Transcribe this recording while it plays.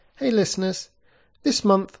Hey listeners, this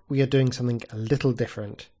month we are doing something a little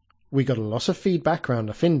different. We got a lot of feedback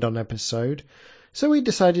around a Findom episode, so we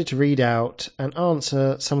decided to read out and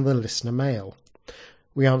answer some of the listener mail.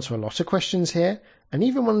 We answer a lot of questions here, and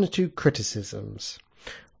even one or two criticisms.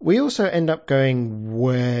 We also end up going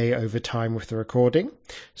way over time with the recording,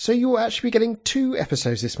 so you will actually be getting 2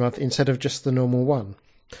 episodes this month instead of just the normal one.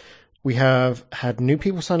 We have had new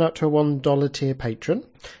people sign up to a $1 tier patron,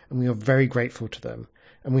 and we are very grateful to them,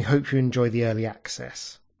 and we hope you enjoy the early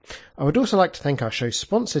access. I would also like to thank our show's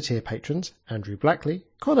sponsor tier patrons, Andrew Blackley,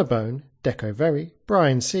 Connor Bone, Deco Very,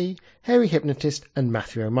 Brian C., Hairy Hypnotist, and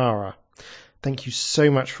Matthew O'Mara. Thank you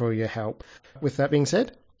so much for all your help. With that being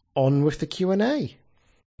said, on with the Q&A.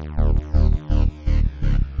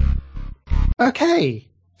 Okay,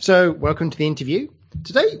 so welcome to the interview.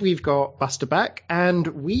 Today we've got Buster back, and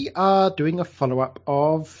we are doing a follow-up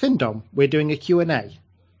of Findom. We're doing a Q&A.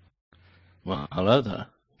 Well, hello there.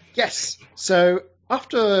 Yes, so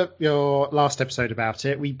after your last episode about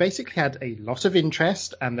it, we basically had a lot of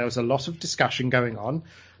interest, and there was a lot of discussion going on,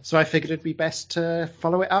 so I figured it'd be best to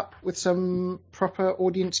follow it up with some proper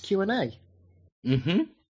audience Q&A. I think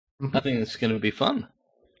it's going to be fun.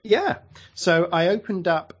 Yeah, so I opened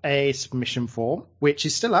up a submission form, which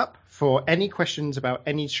is still up for any questions about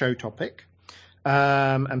any show topic.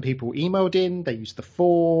 And people emailed in, they used the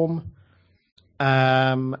form.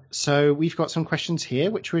 So we've got some questions here,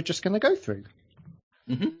 which we're just going to go through.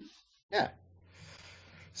 Yeah.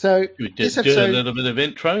 So we did do a little bit of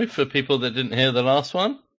intro for people that didn't hear the last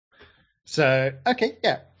one. So, okay,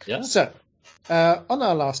 yeah. So, on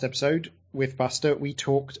our last episode with Buster, we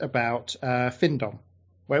talked about Findom.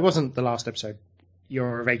 Well, it wasn't the last episode.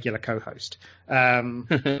 You're a regular co-host.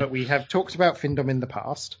 But we have talked about Findom in the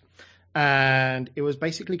past. And it was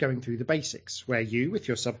basically going through the basics, where you, with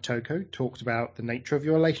your sub Toko, talked about the nature of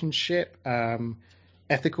your relationship,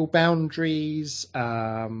 ethical boundaries,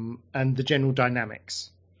 and the general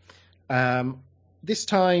dynamics. This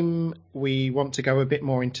time, we want to go a bit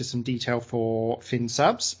more into some detail for Fin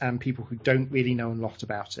subs and people who don't really know a lot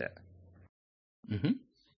about it.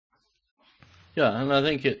 Yeah, and I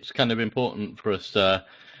think it's kind of important for us to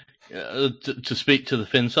speak to the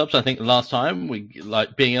Fin subs. I think last time we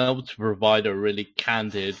like being able to provide a really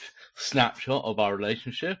candid snapshot of our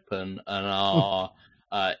relationship and our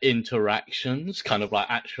interactions, kind of like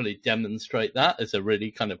actually demonstrate that as a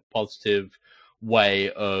really kind of positive way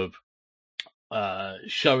of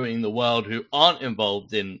showing the world who aren't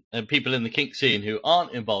involved in, and people in the kink scene who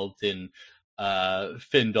aren't involved in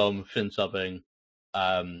Findom, fin subbing,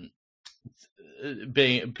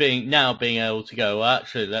 being able to go, well,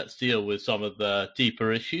 actually, let's deal with some of the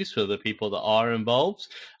deeper issues for the people that are involved.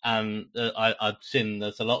 And I've seen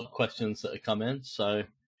there's a lot of questions that have come in, so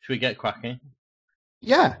should we get cracking?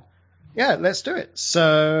 Yeah, let's do it.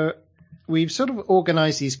 So we've sort of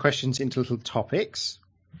organized these questions into little topics,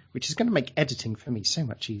 which is going to make editing for me so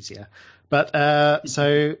much easier. But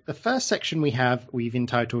so the first section we've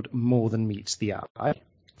entitled More Than Meets the Eye.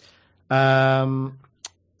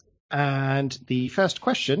 And the first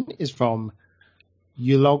question is from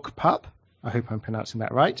Ulogpup. I hope I'm pronouncing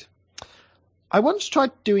that right. I once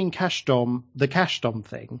tried doing the cash dom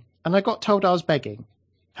thing, and I got told I was begging.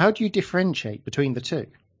 How do you differentiate between the two?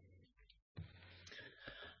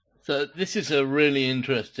 So this is a really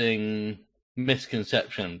interesting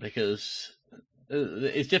misconception, because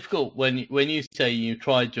it's difficult when you say you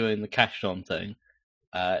tried doing the cash dom thing.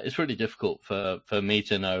 It's really difficult for me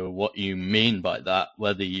to know what you mean by that,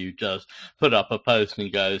 whether you just put up a post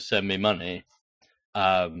and go, send me money,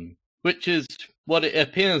 which is what it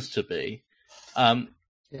appears to be.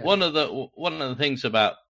 One of the things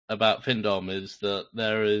about Findom is that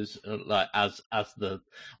there is, like, as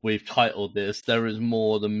we've titled this, there is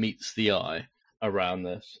more than meets the eye around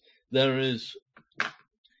this. There is,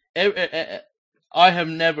 I have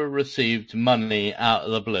never received money out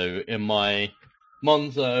of the blue in my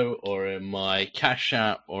Monzo or in my Cash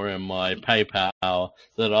App or in my PayPal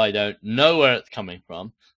that I don't know where it's coming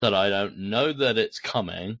from, that I don't know that it's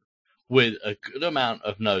coming, with a good amount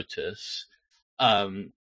of notice,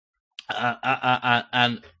 and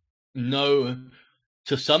know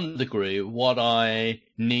to some degree what I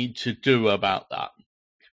need to do about that.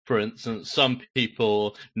 For instance, some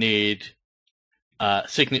people need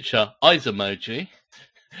signature eyes emoji,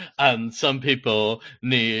 and some people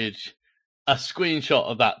need a screenshot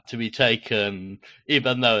of that to be taken,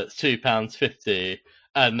 even though it's £2.50,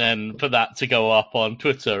 and then for that to go up on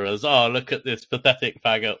Twitter as, oh, look at this pathetic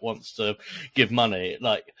faggot wants to give money.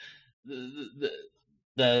 Like,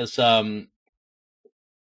 there's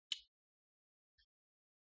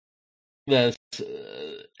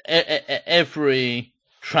every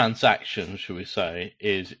transaction, shall we say,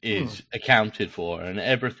 is accounted for, and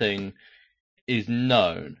everything is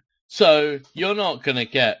known. So you're not going to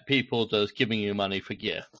get people just giving you money for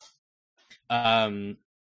gear. I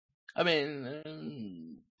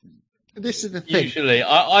mean, this is the thing. Usually,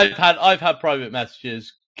 I've had private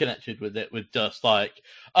messages connected with it, with just like,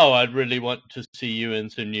 oh, I'd really want to see you in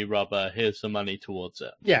some new rubber. Here's some money towards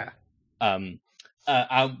it. Yeah. And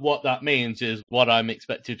what that means is what I'm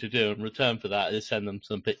expected to do in return for that is send them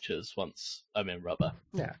some pictures once I'm in rubber.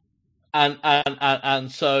 Yeah.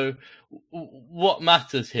 And so what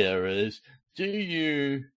matters here is, do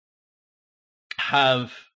you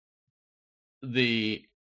have the,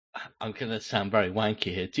 I'm going to sound very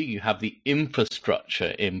wanky here, do you have the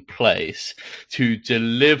infrastructure in place to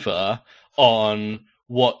deliver on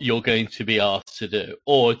what you're going to be asked to do?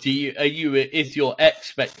 Or is your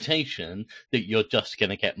expectation that you're just going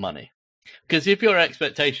to get money? Because if your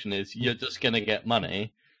expectation is you're just going to get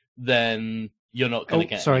money, then you're not going to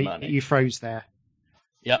get any money. You froze there.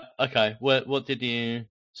 Yeah, okay. What did you,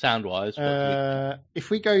 sound-wise? If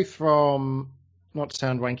we go from, not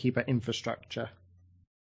sound wanky, but infrastructure.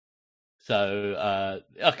 So,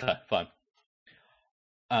 okay, fine.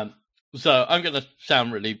 So I'm going to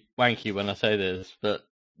sound really wanky when I say this, but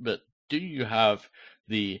do you have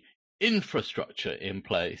the infrastructure in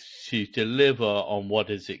place to deliver on what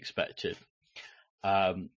is expected?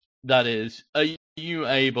 That is, are you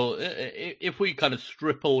able, if we kind of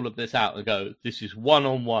strip all of this out and go, this is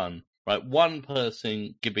one-on-one, right? One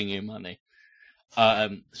person giving you money.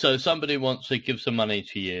 So somebody wants to give some money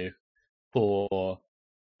to you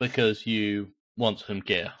because you want some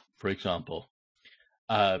gear, for example.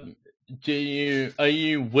 Are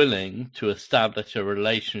you willing to establish a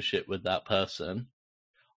relationship with that person?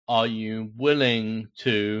 Are you willing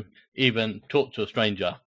to even talk to a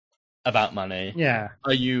stranger about money? Yeah.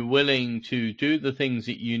 Are you willing to do the things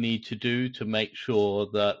that you need to do to make sure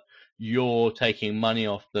that you're taking money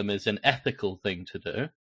off them is an ethical thing to do?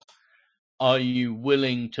 Are you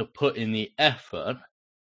willing to put in the effort?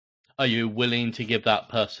 Are you willing to give that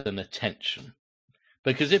person attention?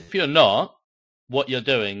 Because if you're not, what you're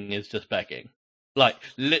doing is just begging. Like,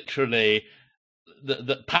 literally,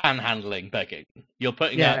 the panhandling begging. You're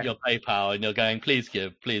putting out your PayPal and you're going, please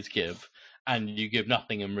give, and you give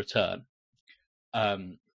nothing in return.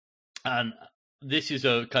 And this is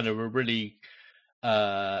a kind of a really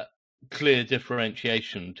clear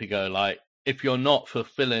differentiation to go, like, if you're not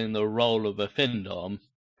fulfilling the role of a Findom,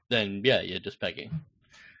 then, yeah, you're just begging.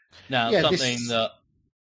 Now, that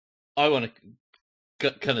I want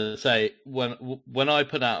to kind of say, when I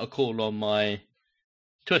put out a call on my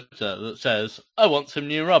Twitter that says, I want some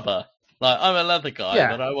new rubber, like, I'm a leather guy,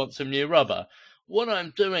 but I want some new rubber, what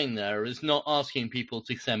I'm doing there is not asking people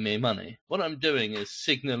to send me money. What I'm doing is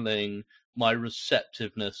signaling my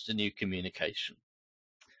receptiveness to new communication.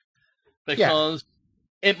 Because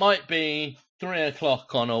it might be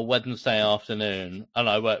 3:00 on a Wednesday afternoon and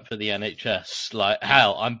I work for the NHS, like,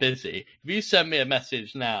 hell, I'm busy. If you send me a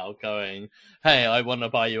message now going, hey, I want to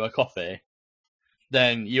buy you a coffee,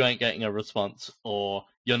 then you ain't getting a response, or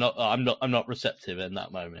I'm not receptive in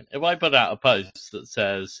that moment. If I put out a post that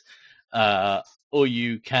says, all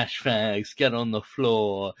you cash fags, get on the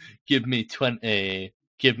floor, give me 20,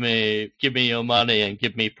 give me your money and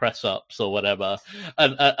give me press ups or whatever,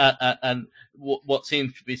 and what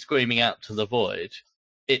seems to be screaming out to the void,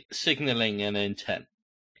 it's signaling an intent.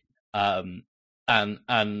 And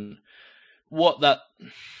what that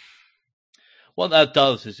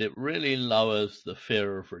does is it really lowers the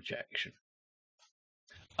fear of rejection.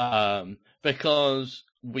 Because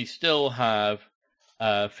we still have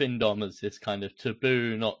Findom as this kind of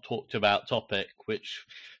taboo, not talked about topic, which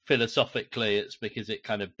philosophically it's because it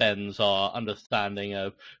kind of bends our understanding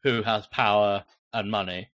of who has power and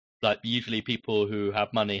money. Like, usually people who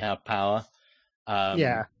have money have power.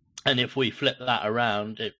 And if we flip that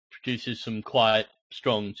around, it produces some quite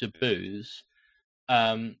strong taboos.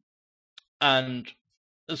 And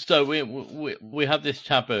so we have this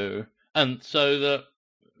taboo, and so that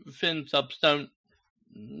FinSubs don't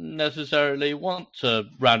necessarily want to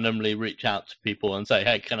randomly reach out to people and say,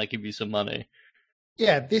 hey, can I give you some money?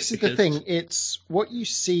 Yeah, this is the thing. It's what you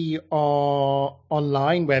see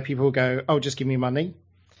online where people go, oh, just give me money,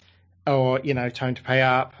 or, time to pay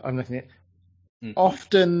up. I'm looking at. Mm-hmm.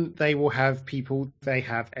 Often they will have people they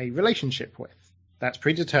have a relationship with. That's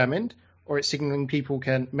predetermined, or it's signaling people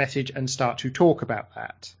can message and start to talk about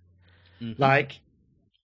that. Mm-hmm. Like,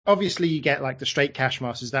 obviously you get like the straight cash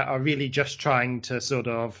masters that are really just trying to sort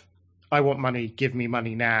of, I want money, give me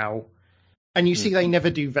money now. And you see they never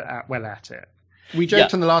do that well at it. We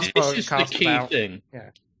joked on the last podcast about... Thing. Yeah.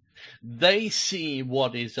 They see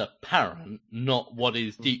what is apparent, not what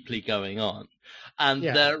is deeply going on, and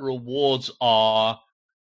their rewards are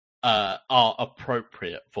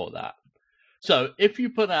appropriate for that. So if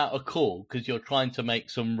you put out a call because you're trying to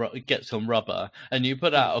get some rubber, and you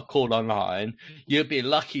put out a call online, you'd be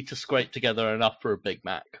lucky to scrape together enough for a Big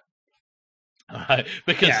Mac. Right?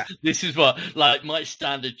 Because this is what, like, my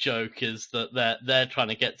standard joke is that they're trying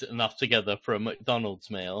to get enough together for a McDonald's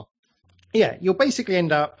meal. Yeah, you'll basically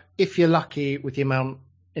end up, if you're lucky, with the amount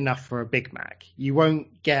enough for a Big Mac. You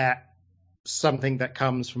won't get something that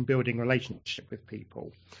comes from building relationship with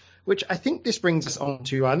people, which I think this brings us on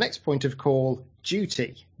to our next point of call,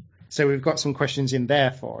 duty. So we've got some questions in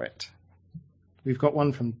there for it. We've got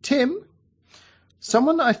one from Tim.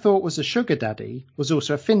 Someone I thought was a sugar daddy was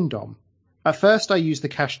also a findom. At first I used the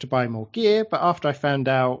cash to buy more gear, but after I found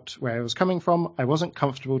out where it was coming from, I wasn't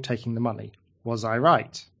comfortable taking the money. Was I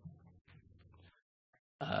right?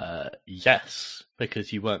 Yes,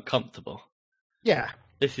 because you weren't comfortable. Yeah.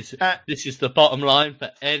 This is the bottom line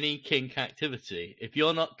for any kink activity. If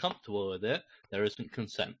you're not comfortable with it, there isn't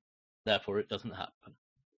consent. Therefore, it doesn't happen.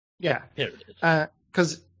 Yeah. Period.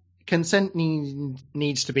 Because consent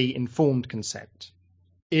needs to be informed consent.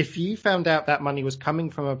 If you found out that money was coming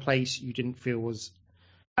from a place you didn't feel was,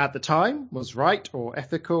 at the time, was right or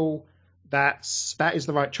ethical, that is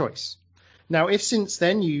the right choice. Now, if since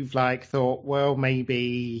then you've thought, well,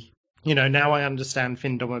 maybe, now I understand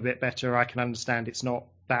Findom a bit better, I can understand it's not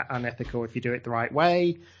that unethical if you do it the right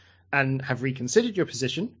way, and have reconsidered your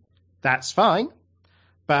position, that's fine.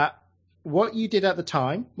 But what you did at the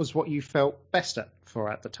time was what you felt best for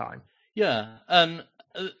at the time. Yeah, and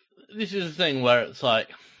this is the thing where it's like,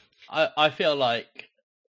 I feel like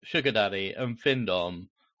Sugar Daddy and Findom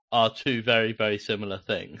are two very, very similar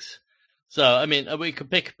things. So, I mean, we could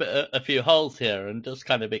pick a few holes here and just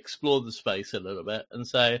kind of explore the space a little bit and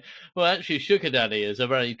say, well, actually, Sugar Daddy is a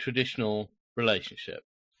very traditional relationship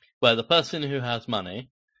where the person who has money,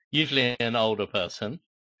 usually an older person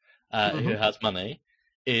who has money,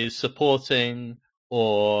 is supporting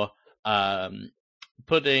or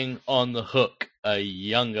putting on the hook a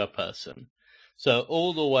younger person. So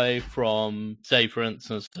all the way from, say, for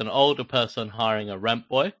instance, an older person hiring a rent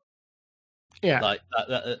boy. Yeah. Like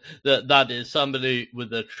that is somebody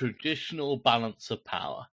with a traditional balance of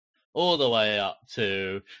power, all the way up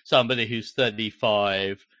to somebody who's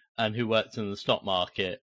 35 and who works in the stock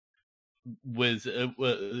market with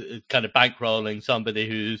kind of bankrolling somebody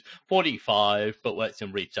who's 45 but works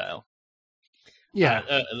in retail.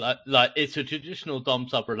 Yeah. Like it's a traditional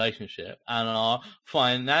dom-sub relationship, and our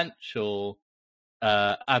financial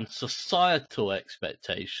and societal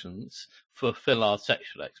expectations fulfill our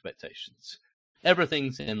sexual expectations.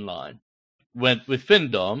 Everything's in line. With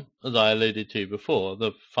Findom, as I alluded to before,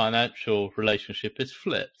 the financial relationship is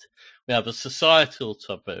flipped. We have a societal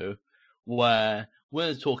taboo where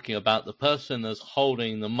we're talking about the person that's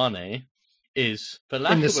holding the money is, for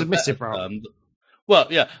lack in the of submissive a better role. term, well,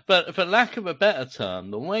 yeah, but for lack of a better term,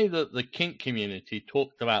 the way that the kink community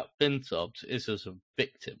talked about finsubs is as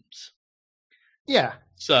victims. Yeah.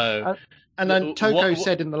 So, and then Toko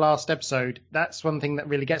said in the last episode, that's one thing that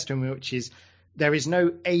really gets to me, which is there is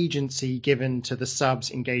no agency given to the subs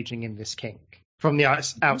engaging in this kink from the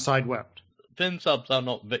outside world. Finsubs are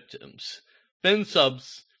not victims.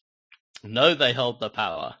 Finsubs know they hold the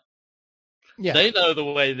power. Yeah. They know the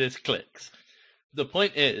way this clicks. The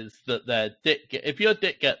point is that if your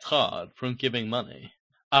dick gets hard from giving money,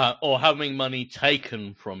 or having money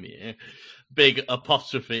taken from you, big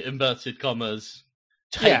apostrophe, inverted commas,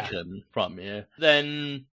 taken from you,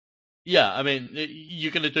 then, yeah, I mean,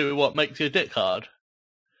 you're going to do what makes your dick hard.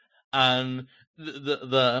 And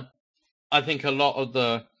I think a lot of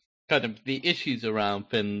the kind of the issues around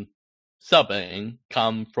fin subbing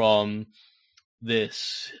come from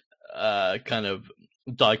this kind of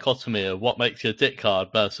dichotomy of what makes your dick hard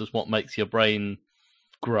versus what makes your brain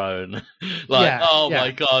groan.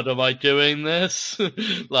 My God, am I doing this?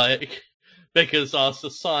 Because our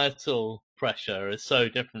societal pressure is so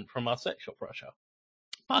different from our sexual pressure.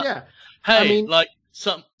 But, hey,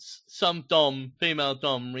 some female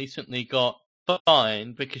dom recently got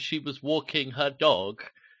fined because she was walking her dog,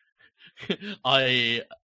 a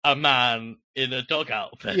man in a dog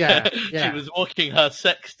outfit. Yeah. She was walking her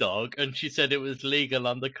sex dog, and she said it was legal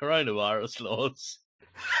under coronavirus laws.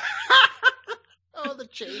 Oh, the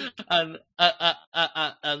cheek!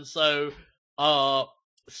 And so our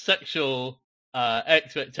sexual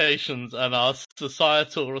expectations and our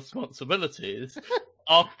societal responsibilities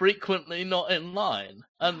are frequently not in line,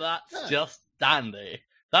 and that's just dandy.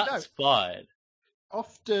 That's fine.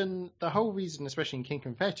 Often, the whole reason, especially in kink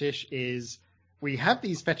and fetish, is we have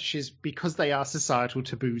these fetishes because they are societal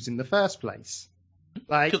taboos in the first place.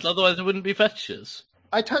 Like, Because otherwise it wouldn't be fetishes.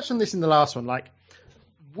 I touched on this in the last one. Like,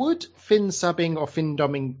 would fin subbing or fin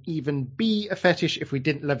doming even be a fetish if we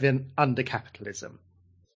didn't live under capitalism?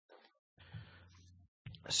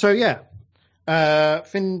 So yeah,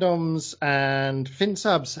 fin doms and fin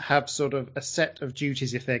subs have sort of a set of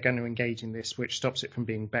duties if they're going to engage in this, which stops it from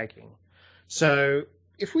being begging. So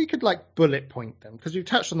if we could like bullet point them, because we've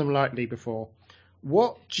touched on them lightly before,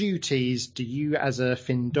 what duties do you as a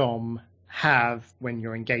fin dom have when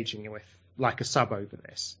you're engaging with like a sub over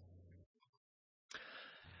this?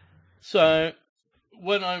 So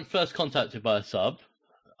when I'm first contacted by a sub,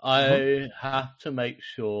 I have to make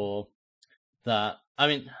sure that, I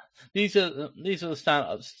mean, these are the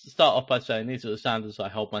standards. Start off by saying these are the standards I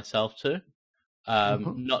hold myself to,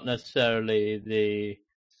 not necessarily the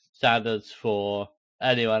standards for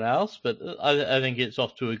anyone else, but I think it's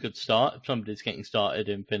off to a good start if somebody's getting started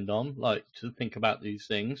in Findom, like to think about these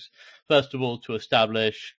things. First of all, to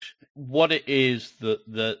establish what it is that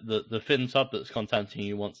the fin sub that's contacting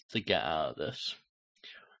you wants to get out of this.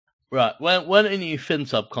 Right, when a new fin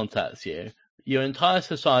sub contacts you, your entire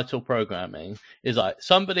societal programming is like,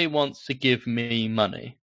 somebody wants to give me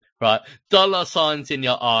money, right? Dollar signs in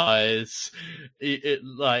your eyes,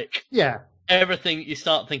 Yeah. Everything, you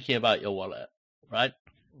start thinking about your wallet, right?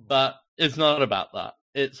 But it's not about that.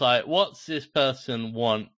 It's like, what's this person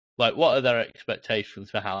want? Like, what are their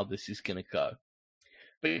expectations for how this is going to go?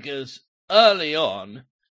 Because early on,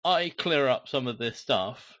 I clear up some of this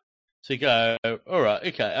stuff to go, all right,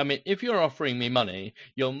 okay. I mean, if you're offering me money,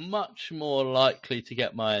 you're much more likely to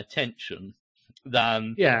get my attention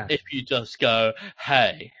than if you just go,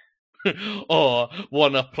 hey, or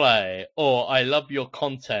want to play, or I love your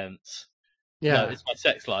content. Yeah. No, it's my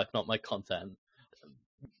sex life, not my content.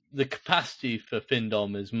 The capacity for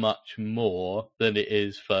Findom is much more than it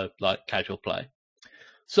is for like casual play.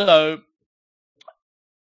 So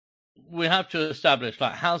we have to establish,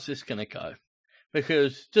 like, how's this going to go?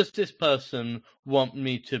 Because does this person want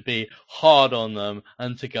me to be hard on them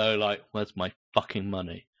and to go like, where's my fucking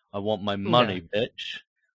money? I want my money, bitch.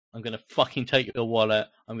 I'm going to fucking take your wallet.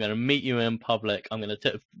 I'm going to meet you in public. I'm going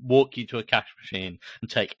to walk you to a cash machine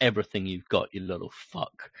and take everything you've got, you little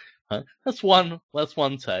fuck. Huh? That's one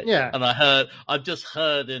take. Yeah. And I've just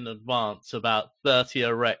heard in advance about 30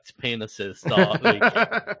 erect penises start leaking.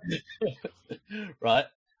 Right?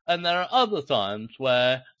 And there are other times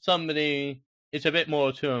where somebody, it's a bit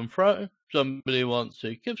more to and fro. Somebody wants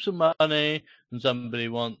to give some money, and somebody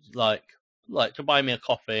wants like to buy me a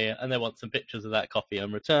coffee, and they want some pictures of that coffee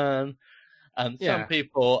in return. And some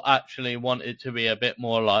people actually want it to be a bit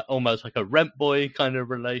more like almost like a rent boy kind of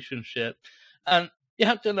relationship. And you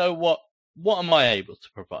have to know what am I able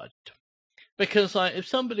to provide? Because like, if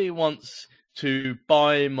somebody wants to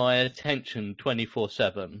buy my attention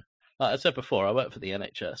 24/7. Like I said before, I work for the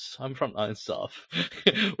NHS. I'm frontline staff.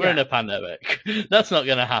 We're in a pandemic. That's not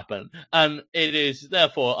going to happen. And it is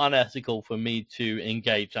therefore unethical for me to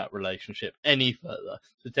engage that relationship any further,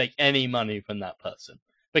 to take any money from that person,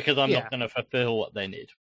 because I'm not going to fulfill what they need.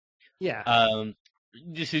 Yeah.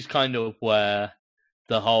 This is kind of where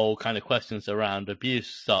the whole kind of questions around abuse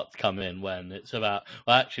start to come in, when it's about,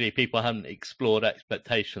 well, actually people haven't explored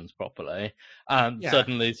expectations properly, and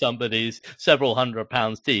suddenly somebody's several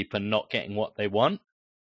 £100s deep and not getting what they want.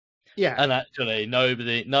 Yeah. And actually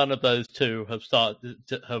none of those two have started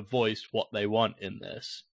to have voiced what they want in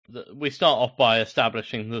this. We start off by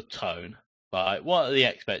establishing the tone, right? What are the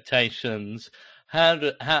expectations? How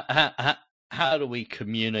do we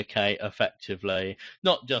communicate effectively?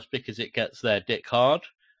 Not just because it gets their dick hard,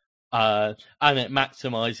 and it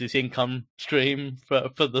maximizes income stream for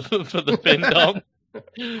the Findom.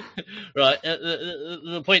 Right.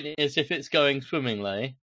 The point is, if it's going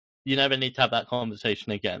swimmingly, you never need to have that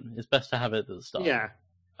conversation again. It's best to have it at the start. Yeah.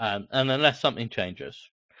 And unless something changes.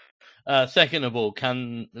 Second of all,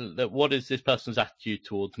 what is this person's attitude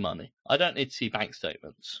towards money? I don't need to see bank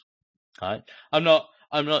statements. Right? I'm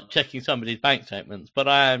not checking somebody's bank statements, but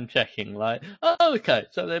I am checking, like, oh, okay,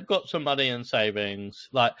 so they've got some money in savings.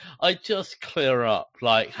 Like, I just clear up,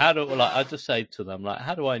 like, I just say to them, like,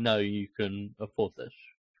 how do I know you can afford this?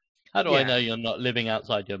 How do I know you're not living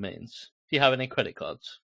outside your means? Do you have any credit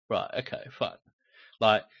cards? Right, okay, fine.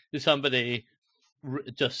 Like, if somebody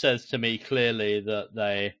just says to me clearly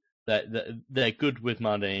that they're good with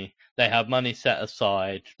money, they have money set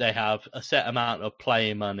aside, they have a set amount of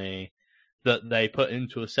play money that they put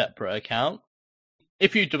into a separate account.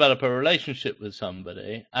 If you develop a relationship with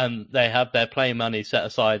somebody and they have their play money set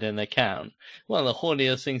aside in an account, one of the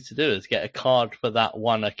horniest things to do is get a card for that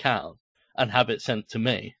one account and have it sent to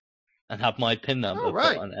me. and have my PIN number Oh,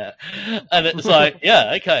 right. put on it. And it's like,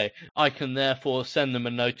 yeah, okay. I can therefore send them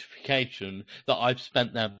a notification that I've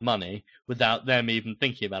spent their money without them even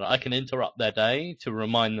thinking about it. I can interrupt their day to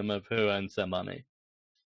remind them of who owns their money.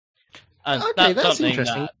 And Okay, that's something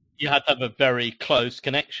interesting. that you have to have a very close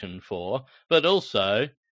connection for. But also,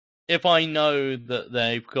 if I know that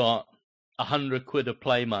they've got 100 quid of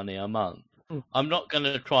play money a month, I'm not going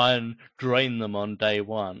to try and drain them on day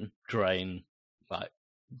one. Drain, like,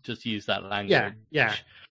 just use that language. Yeah.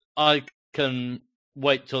 I can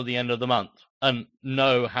wait till the end of the month and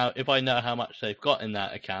know if I know how much they've got in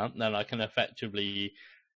that account, then I can effectively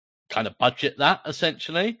kind of budget that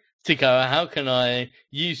essentially to go, how can I,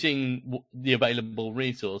 using the available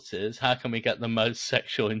resources, how can we get the most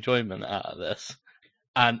sexual enjoyment out of this?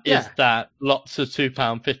 And is that lots of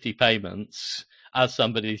 £2.50 payments as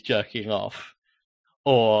somebody's jerking off?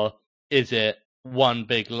 Or is it one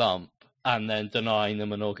big lump and then denying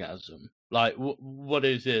them an orgasm? Like, what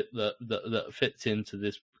is it that fits into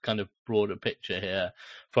this kind of broader picture here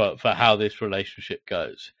for how this relationship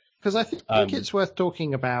goes? Because I think it's worth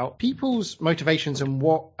talking about people's motivations and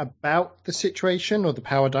what about the situation or the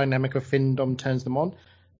power dynamic of Findom turns them on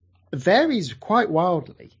varies quite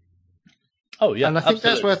wildly. Oh yeah, and I think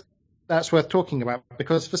that's worth talking about,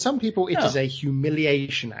 because for some people it is a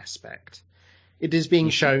humiliation aspect. It is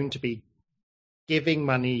being shown to be giving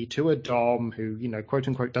money to a dom who, quote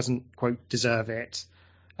unquote, doesn't quote deserve it,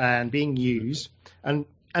 and being used. And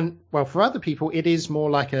well, for other people, it is more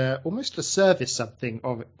like almost a service, something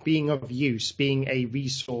of being of use, being a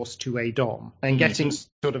resource to a dom, and getting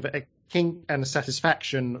sort of a kink and a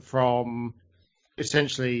satisfaction from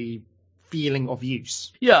essentially feeling of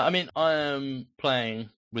use. Yeah, I mean, I am playing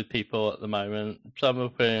with people at the moment, some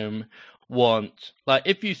of whom want, like,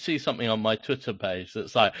 if you see something on my Twitter page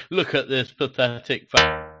that's like, look at this pathetic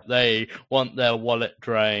fact, they want their wallet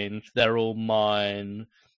drained, they're all mine,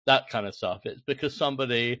 that kind of stuff. It's because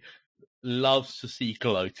somebody loves to see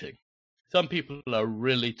gloating. Some people are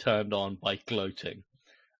really turned on by gloating,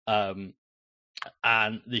 and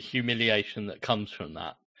the humiliation that comes from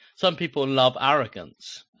that. Some people love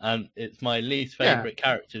arrogance, and it's my least favorite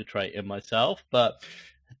character trait in myself, but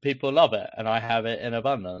people love it, and I have it in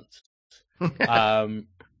abundance.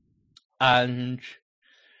 And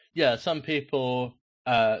yeah, some people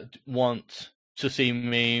want to see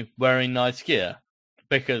me wearing nice gear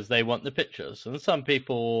because they want the pictures, and some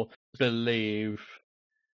people believe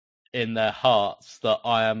in their hearts that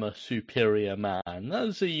I am a superior man.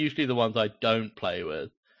 Those are usually the ones I don't play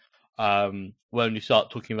with. When you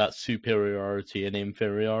start talking about superiority and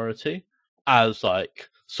inferiority as like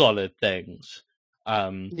solid things.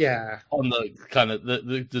 On the kind of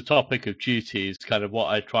the topic of duties, kind of what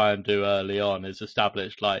I try and do early on is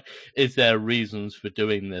establish, like, is there reasons for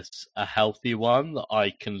doing this a healthy one that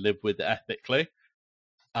I can live with ethically?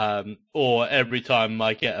 Or every time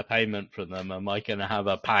I get a payment from them, am I going to have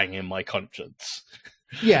a pang in my conscience?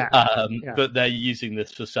 But they're using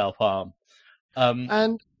this for self-harm.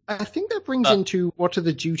 And I think that brings into what are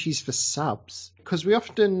the duties for subs, because we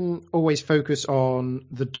often always focus on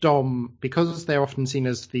the dom because they're often seen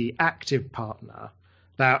as the active partner,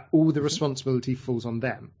 that all the responsibility falls on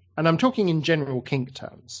them. And I'm talking in general kink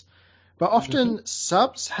terms. But often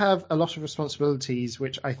subs have a lot of responsibilities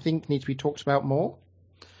which I think need to be talked about more.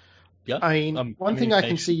 Yeah. I mean, one thing I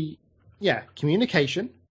can see, communication,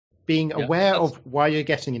 being aware of why you're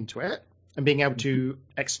getting into it and being able to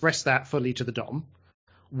express that fully to the dom,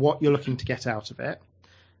 what you're looking to get out of it.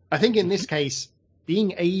 I think in this case,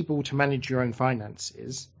 being able to manage your own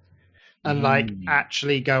finances and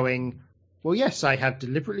actually going, well, yes, I have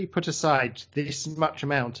deliberately put aside this much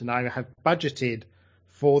amount and I have budgeted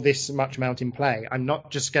for this much amount in play. I'm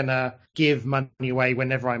not just going to give money away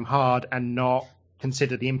whenever I'm hard and not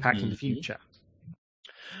consider the impact in the future.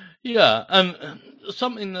 Yeah,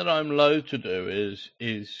 something that I'm loath to do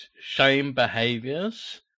is shame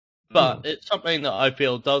behaviours, but it's something that I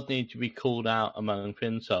feel does need to be called out among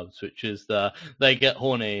fin subs, which is they get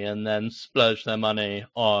horny and then splurge their money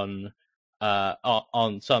on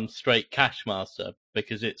some straight cash master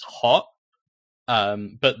because it's hot,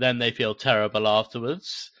 but then they feel terrible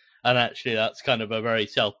afterwards, and actually that's kind of a very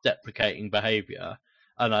self-deprecating behaviour,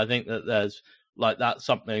 and I think that that's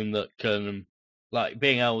something that can, like,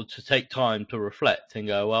 being able to take time to reflect and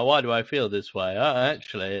go, well, why do I feel this way?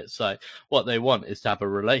 Actually, it's like what they want is to have a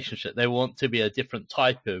relationship. They want to be a different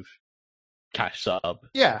type of cash sub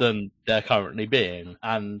than they're currently being,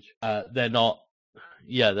 and they're not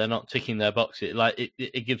ticking their boxes. Like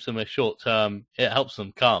it gives them a short term. It helps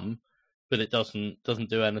them come, but it doesn't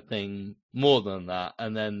do anything more than that,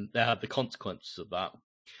 and then they have the consequences of that.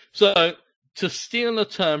 So to steal a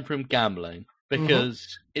term from gambling,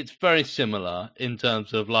 because it's very similar in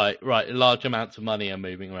terms of like, right, large amounts of money are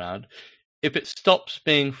moving around. If it stops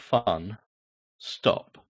being fun,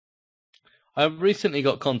 stop. I recently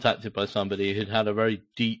got contacted by somebody who'd had a very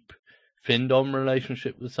deep Findom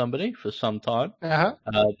relationship with somebody for some time.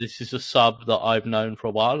 This is a sub that I've known for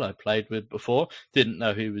a while. I played with before. Didn't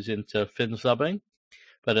know he was into Fin subbing,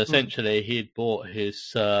 but essentially he'd bought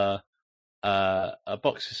his a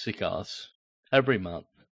box of cigars every month,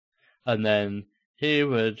 and then he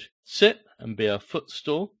would sit and be a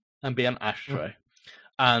footstool and be an ashtray.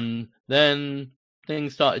 And then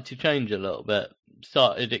things started to change a little bit.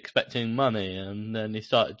 Started expecting money, and then he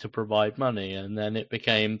started to provide money, and then it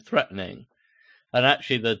became threatening. And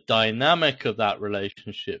actually the dynamic of that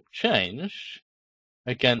relationship changed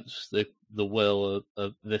against the will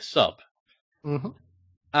of this sub.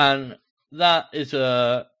 And that is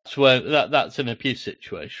that's an abuse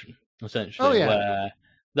situation, essentially, where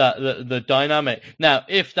the dynamic. Now,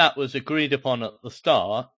 if that was agreed upon at the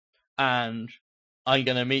start, and I'm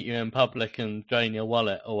going to meet you in public and drain your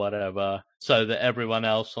wallet or whatever, so that everyone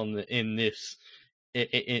else in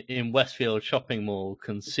Westfield shopping mall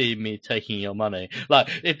can see me taking your money. Like,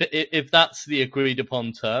 if that's the agreed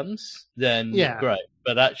upon terms, then great.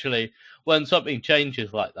 But actually, when something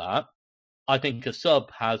changes like that, I think a sub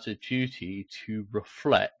has a duty to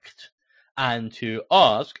reflect and to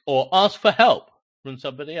ask for help from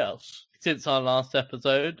somebody else. Since our last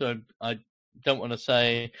episode, I don't want to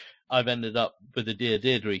say I've ended up with a Dear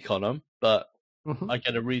Deirdre column, but I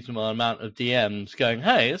get a reasonable amount of DMs going,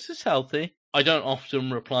 hey, is this healthy? I don't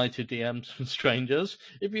often reply to DMs from strangers.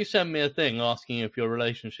 If you send me a thing asking if your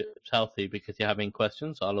relationship's healthy because you're having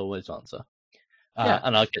questions, I'll always answer.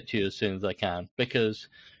 And I'll get to you as soon as I can, because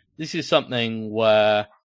this is something where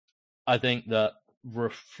I think that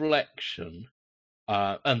reflection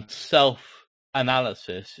and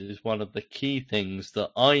self-analysis is one of the key things that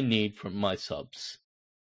I need from my subs.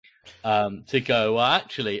 To go, well,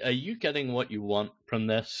 actually, are you getting what you want from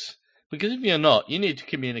this? Because if you're not, you need to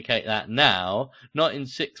communicate that now, not in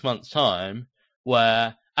 6 months' time,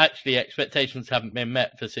 where actually expectations haven't been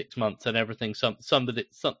met for 6 months and everything.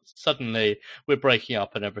 Suddenly we're breaking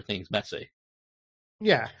up and everything's messy.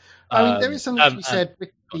 Yeah, I mean, there is something to be said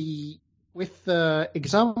with the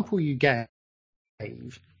example you gave.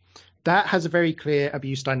 That has a very clear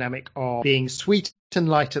abuse dynamic of being sweet and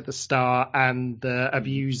light at the start, and the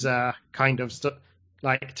abuser kind of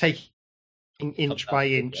like taking inch by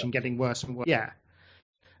inch and getting worse and worse. Yeah.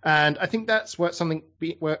 And I think that's something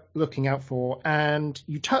we're looking out for. And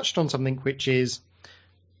you touched on something, which is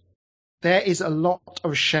there is a lot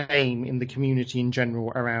of shame in the community in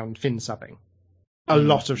general around fin subbing. A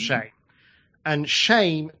lot of shame. And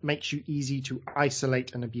shame makes you easy to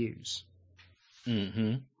isolate and abuse.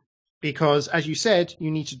 Because, as you said, you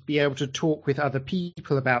need to be able to talk with other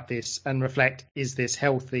people about this and reflect, is this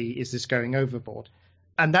healthy? Is this going overboard?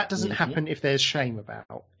 And that doesn't happen if there's shame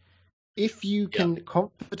about. If you can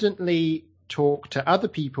confidently talk to other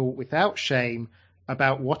people without shame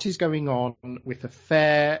about what is going on with a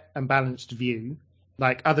fair and balanced view,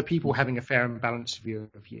 like other people having a fair and balanced view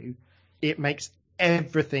of you, it makes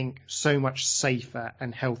everything so much safer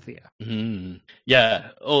and healthier. Yeah,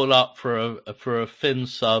 all up for a Fin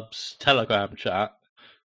subs Telegram chat.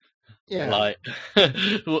 Yeah, like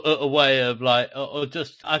a way of like, or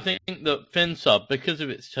just I think that Fin sub, because of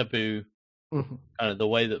its taboo, kind of the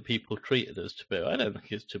way that people treat it as taboo. I don't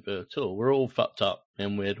think it's taboo at all. We're all fucked up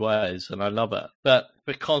in weird ways, and I love it. But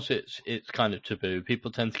because it's kind of taboo,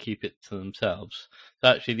 people tend to keep it to themselves. So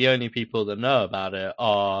actually, the only people that know about it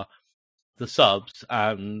are the subs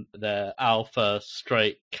and their alpha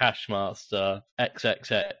straight cashmaster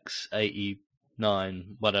XXX89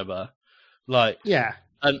 whatever. Like, yeah.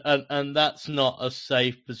 And that's not a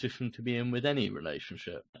safe position to be in with any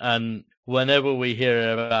relationship. And whenever we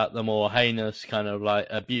hear about the more heinous kind of like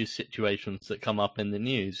abuse situations that come up in the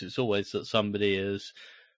news, it's always that somebody is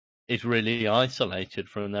really isolated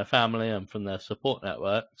from their family and from their support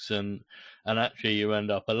networks, and actually you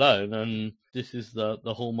end up alone. And this is the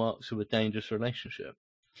hallmarks of a dangerous relationship.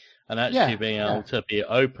 And actually being able to be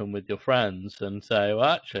open with your friends and say, well,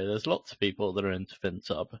 actually, there's lots of people that are into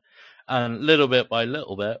FinSub. And little bit by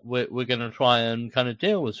little bit, we're going to try and kind of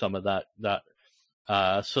deal with some of that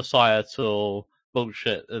societal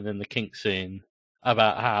bullshit in the kink scene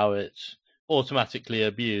about how it's automatically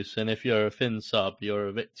abuse. And if you're a FinSub, you're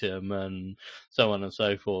a victim, and so on and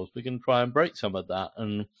so forth. We can try and break some of that.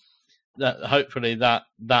 And that hopefully that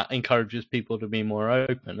encourages people to be more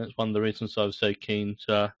open. It's one of the reasons I was so keen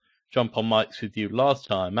to jump on mics with you last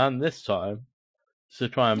time and this time, to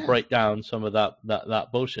try and break down some of that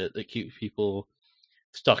bullshit that keeps people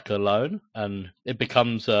stuck alone, and it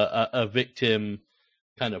becomes a victim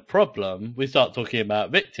kind of problem. We start talking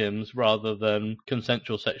about victims rather than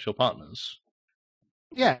consensual sexual partners.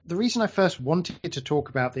 Yeah, the reason I first wanted to talk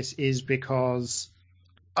about this is because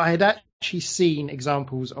I had actually seen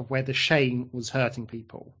examples of where the shame was hurting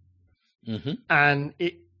people. Mm-hmm. And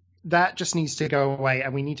that just needs to go away,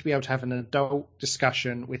 and we need to be able to have an adult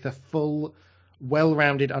discussion with a full,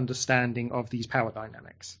 well-rounded understanding of these power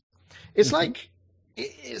dynamics. It's like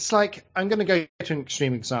I'm going to go to an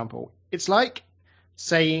extreme example. It's like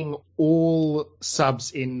saying all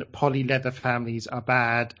subs in poly leather families are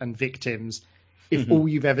bad and victims if all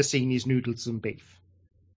you've ever seen is noodles and beef.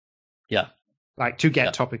 Yeah. Like, to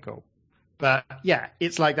get topical. But yeah,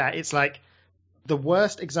 it's like that. It's like the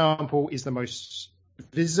worst example is the most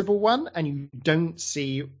visible one, and you don't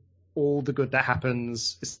see all the good that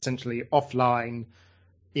happens essentially offline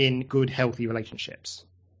in good, healthy relationships.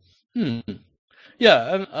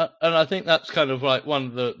 Yeah, and I think that's kind of like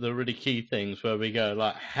one of the really key things where we go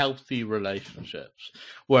like healthy relationships.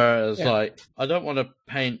 Whereas like I don't want to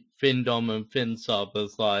paint Findom and Finsub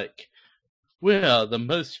as like we are the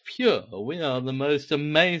most pure, we are the most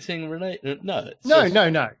amazing relationship. No,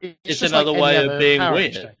 it's another like way of being weird.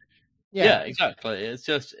 Exchange. Yeah, exactly. It's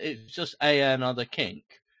just another kink.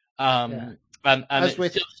 And it's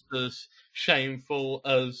just as shameful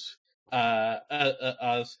as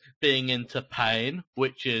being into pain,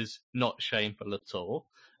 which is not shameful at all.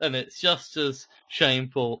 And it's just as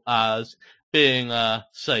shameful as being a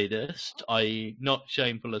sadist, i.e. not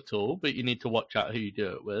shameful at all, but you need to watch out who you do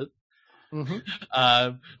it with.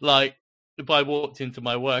 Mm-hmm. Like, if I walked into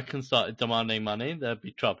my work and started demanding money, there'd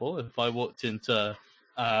be trouble. If I walked into,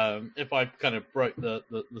 if I kind of broke the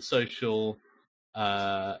social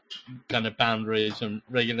kind of boundaries and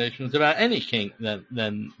regulations about any kink,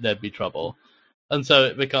 then there'd be trouble. And so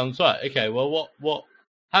it becomes right. Okay, well,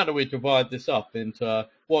 how do we divide this up into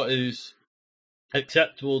what is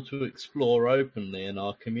acceptable to explore openly in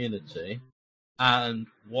our community, and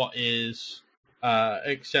what is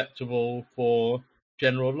acceptable for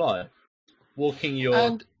general life? Walking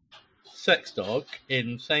your sex dog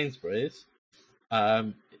in Sainsbury's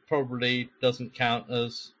probably doesn't count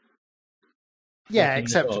as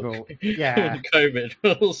acceptable. Yeah, COVID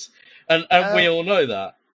rules, and we all know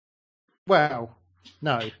that. Well,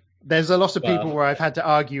 no, there's a lot of people where I've had to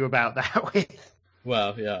argue about that with.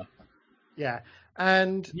 Well, yeah,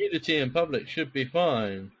 and nudity in public should be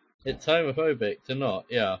fine. It's homophobic to not.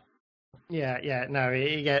 Yeah. No,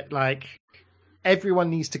 you get like everyone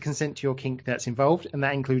needs to consent to your kink that's involved, and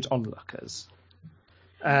that includes onlookers.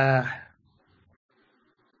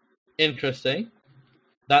 Interesting.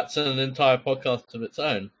 That's an entire podcast of its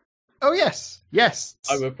own. Oh, yes.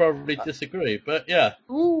 I would probably disagree, but yeah.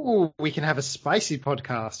 Ooh, we can have a spicy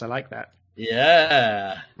podcast. I like that.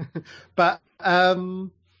 Yeah. But,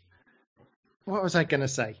 what was I going to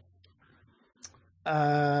say?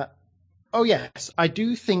 Oh, yes. I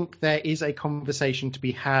do think there is a conversation to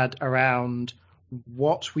be had around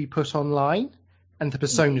what we put online and the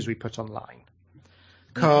personas we put online.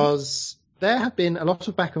 Because there have been a lot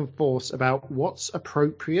of back and forth about what's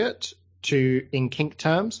appropriate to, in kink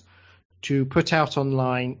terms, to put out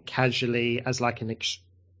online casually as like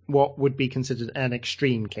what would be considered an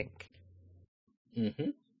extreme kink. Mm-hmm.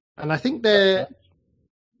 And I think they're...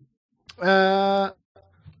 well,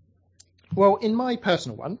 in my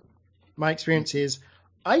personal one, my experience is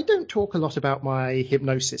I don't talk a lot about my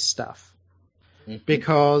hypnosis stuff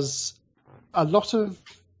because a lot of...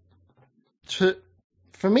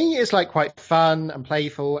 For me, it's like quite fun and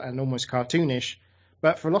playful and almost cartoonish.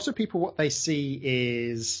 But for a lot of people, what they see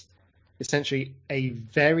is essentially a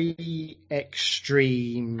very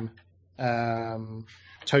extreme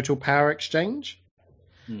total power exchange.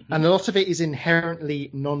 And a lot of it is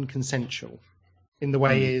inherently non-consensual in the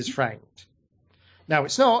way it is framed. Now,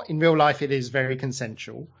 it's not. In real life, it is very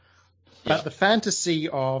consensual. But the fantasy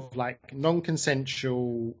of like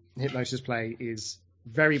non-consensual hypnosis play is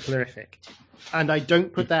very prolific. And I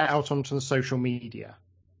don't put that out onto the social media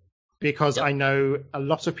because I know a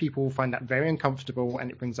lot of people find that very uncomfortable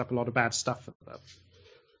and it brings up a lot of bad stuff for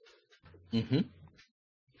them.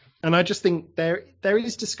 And I just think there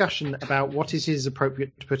is discussion about what is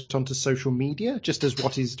appropriate to put onto social media, just as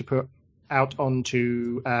what is to put out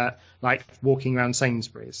onto like walking around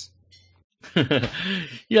Sainsbury's.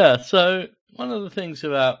 Yeah, so one of the things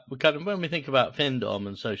about when we think about Findom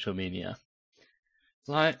and social media,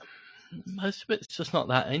 like most of it's just not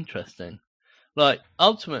that interesting. Like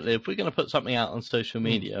ultimately, if we're going to put something out on social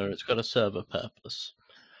media, it's got to serve a purpose.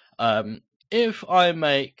 If I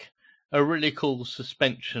make a really cool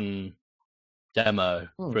suspension demo,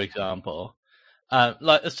 for example.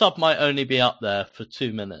 Like a sub might only be up there for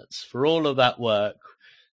 2 minutes. For all of that work,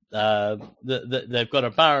 they've got a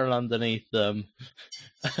barrel underneath them,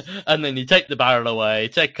 and then you take the barrel away,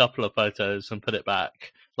 take a couple of photos, and put it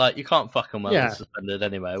back. Like, you can't fuck them while they're suspended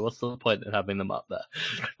anyway. What's the point in having them up there?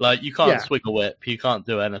 Like, you can't swing a whip, you can't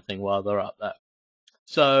do anything while they're up there.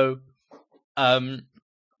 So,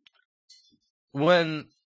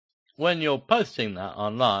 when you're posting that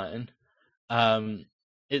online,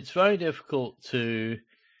 it's very difficult to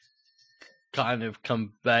kind of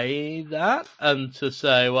convey that and to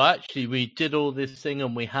say, well, actually, we did all this thing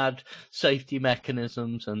and we had safety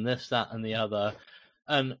mechanisms and this, that, and the other.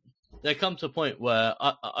 And there comes a point where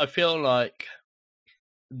I feel like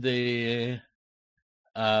it's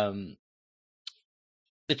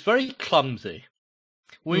very clumsy.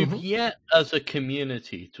 We've yet, as a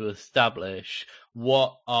community, to establish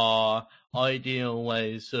what our ideal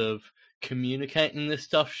ways of communicating this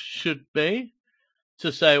stuff should be.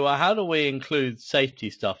 To say, well, how do we include safety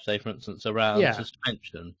stuff, say, for instance, around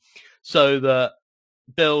suspension, so that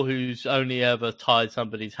Bill, who's only ever tied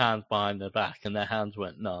somebody's hands behind their back and their hands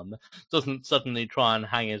went numb, doesn't suddenly try and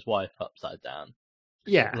hang his wife upside down.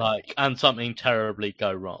 And something terribly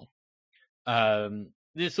go wrong.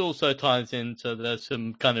 This also ties into, there's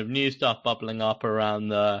some kind of new stuff bubbling up around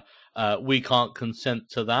the we can't consent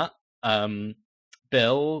to that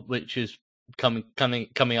bill, which is coming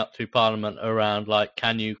up through Parliament around, like,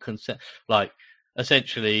 can you consent, like,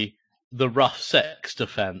 essentially the rough sex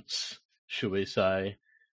defence, should we say,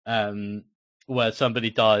 where somebody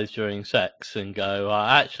dies during sex and go, well,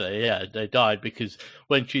 actually, yeah, they died because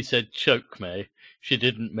when she said choke me, she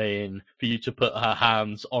didn't mean for you to put her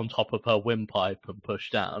hands on top of her windpipe and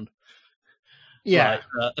push down. Yeah.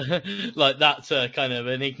 Like that's a kind of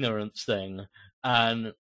an ignorance thing.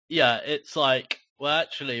 And yeah, it's like, well,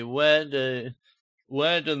 actually, where do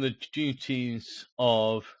the duties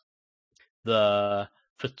of the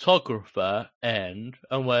photographer end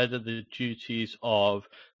and where do the duties of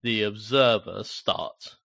the observer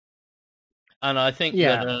start? And I think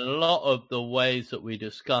that in a lot of the ways that we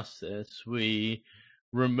discuss this, we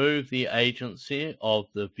remove the agency of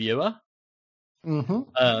the viewer.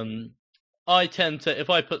 I tend to,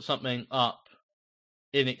 if I put something up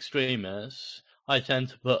in extremis, I tend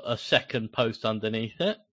to put a second post underneath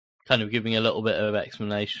it, kind of giving a little bit of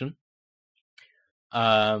explanation.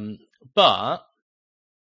 But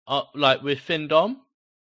like with Findom,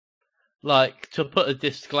 like to put a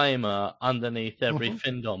disclaimer underneath every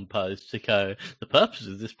Findom post to go, the purpose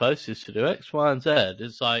of this post is to do X, Y, and Z.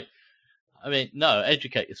 It's like, I mean, no,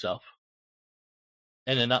 educate yourself.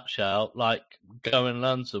 In a nutshell, like, go and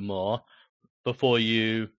learn some more before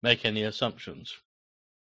you make any assumptions.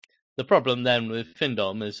 The problem then with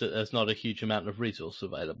Findom is that there's not a huge amount of resource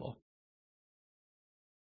available.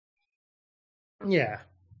 Yeah.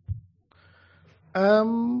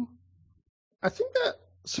 I think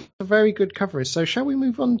that's a very good coverage. So shall we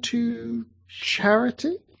move on to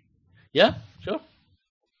charity? Yeah, sure.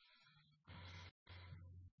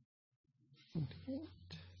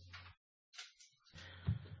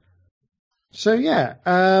 So yeah,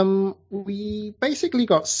 we basically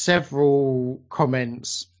got several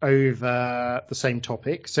comments over the same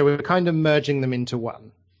topic, so we're kind of merging them into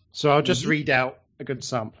one. So I'll just read out a good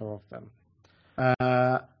sampler of them.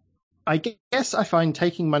 I guess I find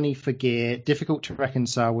taking money for gear difficult to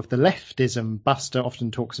reconcile with the leftism Buster often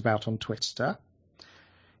talks about on Twitter.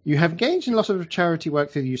 You have engaged in a lot of charity work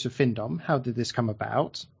through the use of Findom. How did this come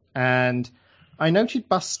about? And I noted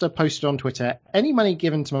Buster posted on Twitter, any money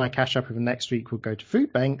given to my Cash App over the next week will go to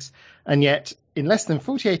food banks, and yet in less than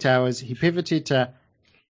 48 hours he pivoted to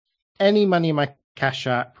any money in my Cash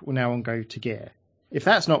App will now go to gear. If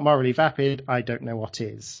that's not morally vapid, I don't know what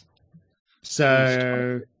is.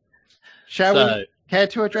 So, shall we care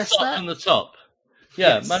to address that? From the top.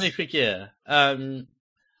 Yeah, yes. Money for gear.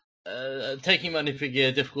 Taking money for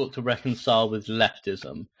gear, difficult to reconcile with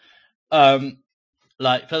leftism.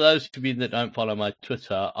 Like, for those of you that don't follow my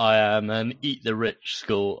Twitter, I am an eat the rich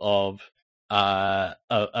school of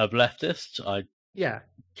leftists.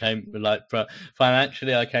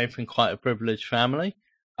 Financially, I came from quite a privileged family,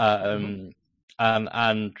 and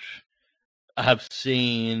have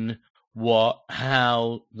seen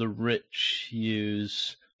how the rich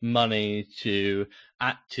use money to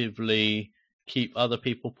actively keep other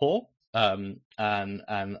people poor, and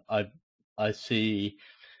I see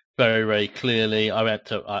very, very clearly.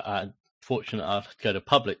 I'm fortunate enough to go to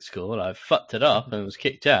public school. I fucked it up and was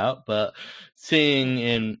kicked out, but seeing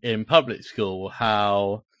in public school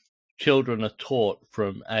how children are taught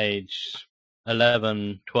from age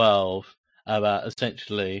 11, 12 about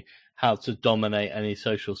essentially how to dominate any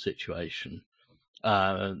social situation.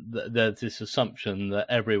 There's this assumption that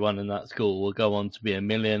everyone in that school will go on to be a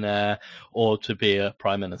millionaire or to be a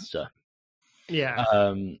prime minister. Yeah.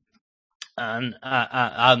 And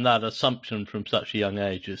that assumption from such a young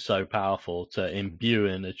age is so powerful to imbue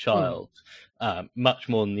in a child, much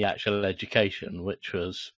more than the actual education, which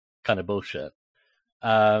was kind of bullshit.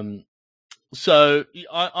 So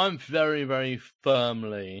I'm very, very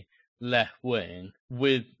firmly left-wing,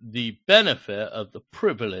 with the benefit of the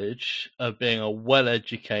privilege of being a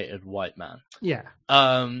well-educated white man. Yeah.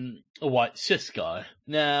 A white cis guy.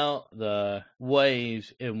 Now, the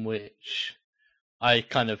ways in which I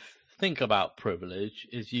kind of think about privilege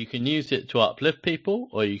is you can use it to uplift people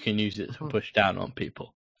or you can use it to push down on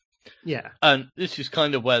people. Yeah. And this is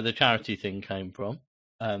kind of where the charity thing came from.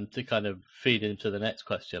 To kind of feed into the next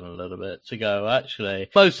question a little bit, to go,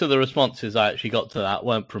 actually, most of the responses I actually got to that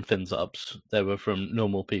weren't from FinSubs. They were from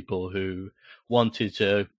normal people who wanted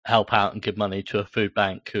to help out and give money to a food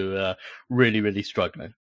bank who are really, really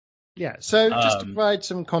struggling. Yeah, so just to provide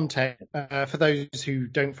some context for those who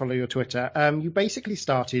don't follow your Twitter, you basically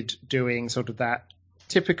started doing sort of that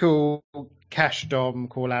typical cash dom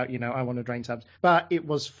call out, I want to drain subs, but it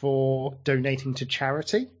was for donating to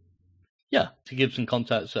charity. Yeah, to give some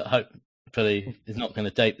context that hopefully is not going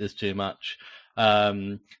to date this too much.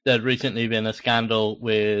 There'd recently been a scandal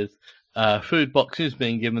with food boxes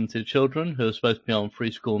being given to children who are supposed to be on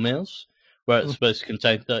free school meals, where it's supposed to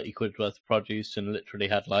contain 30 quid worth of produce and literally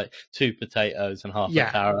had like 2 potatoes and half a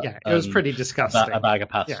carrot. Yeah, it was pretty disgusting. A bag of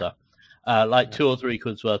pasta. 2 or 3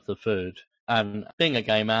 quid's worth of food. And being a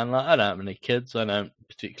gay man, like, I don't have any kids. I don't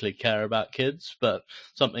particularly care about kids, but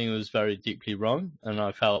something was very deeply wrong, and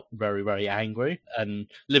I felt very, very angry. And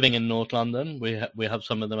living in North London, we have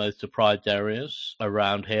some of the most deprived areas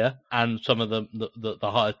around here, and some of the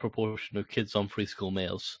highest proportion of kids on free school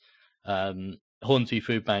meals. Hornsey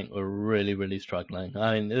Food Bank were really, really struggling.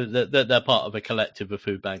 I mean, they're part of a collective of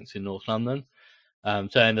food banks in North London.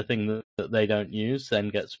 So anything that they don't use then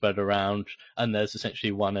gets spread around, and there's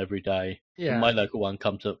essentially one every day. Yeah. My local one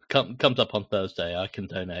comes up on Thursday. I can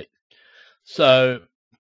donate. So,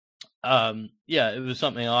 it was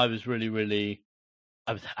something I was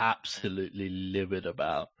I was absolutely livid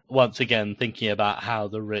about. Once again, thinking about how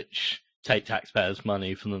the rich take taxpayers'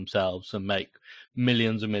 money for themselves and make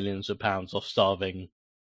millions and millions of pounds off starving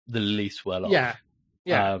the least well off.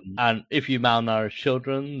 Yeah. And if you malnourish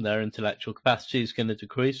children, their intellectual capacity is going to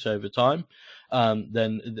decrease over time.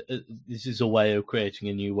 Then this is a way of creating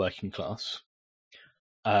a new working class.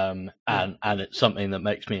 And it's something that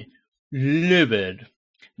makes me livid.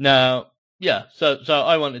 Now, so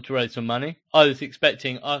I wanted to raise some money. I was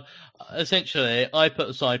expecting, essentially, I put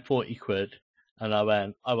aside 40 quid and I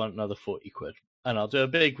went, I want another 40 quid. And I'll do a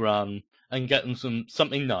big run and get them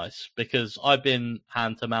something nice, because I've been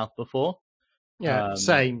hand to mouth before. Yeah,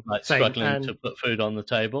 same. Struggling to put food on the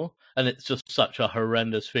table. And it's just such a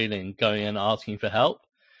horrendous feeling going and asking for help.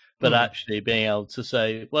 But actually being able to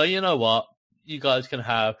say, well, you know what? You guys can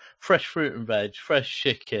have fresh fruit and veg, fresh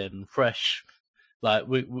chicken, fresh, like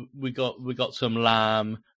we got some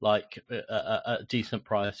lamb, like at decent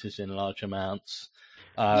prices in large amounts.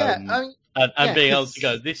 And being able to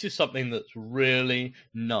go, this is something that's really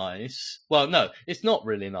nice. Well, no, it's not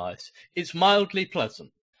really nice. It's mildly pleasant.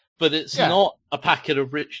 But it's not a packet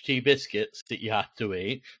of rich tea biscuits that you have to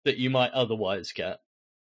eat that you might otherwise get.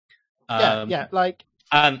 And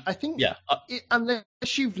I think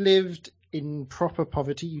unless you've lived in proper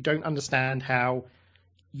poverty, you don't understand how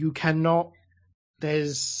you cannot.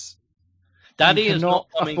 Daddy is not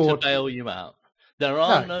coming to bail you out. There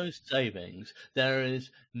are no savings. There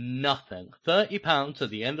is nothing. £30 to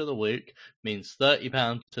the end of the week means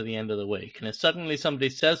 £30 to the end of the week. And if suddenly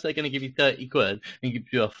somebody says they're going to give you 30 quid and give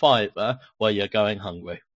you a fiver, well, you're going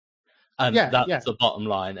hungry. And that's the bottom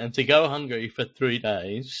line. And to go hungry for 3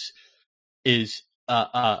 days is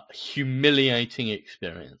a humiliating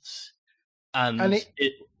experience. And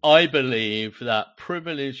I believe that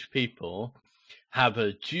privileged people have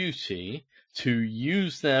a duty to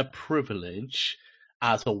use their privilege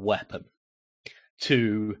as a weapon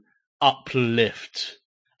to uplift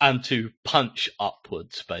and to punch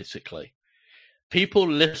upwards, basically. People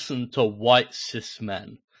listen to white cis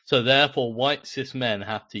men. So therefore, white cis men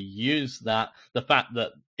have to use the fact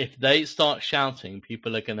that if they start shouting,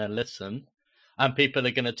 people are going to listen, and people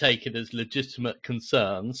are going to take it as legitimate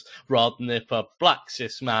concerns, rather than if a black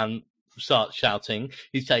cis man starts shouting,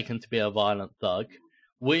 he's taken to be a violent thug.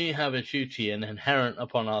 We have a duty and inherent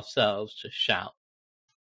upon ourselves to shout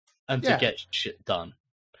and to get shit done.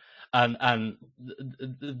 And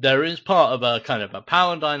there is part of a kind of a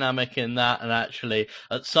power dynamic in that, and actually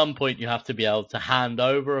at some point you have to be able to hand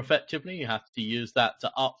over effectively. You have to use that to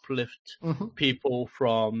uplift people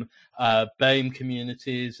from BAME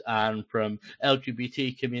communities and from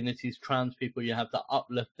LGBT communities, trans people. You have to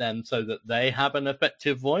uplift them so that they have an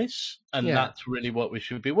effective voice, and that's really what we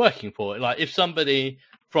should be working for. Like, if somebody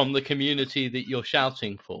from the community that you're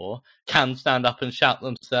shouting for can stand up and shout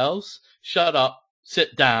themselves, shut up,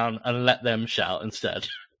 sit down, and let them shout instead.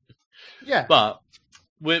 Yeah. But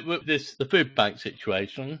with the food bank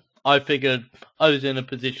situation, I figured I was in a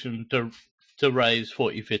position to raise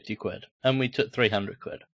 40, 50 quid, and we took 300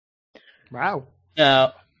 quid. Wow.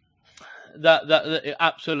 Now, that it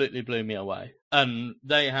absolutely blew me away. And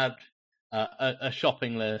they had a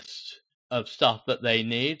shopping list of stuff that they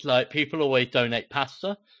need. Like, people always donate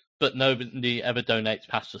pasta, but nobody ever donates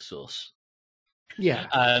pasta sauce. Yeah.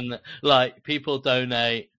 And like, people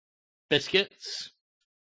donate biscuits,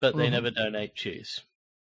 but they never donate cheese.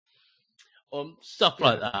 Stuff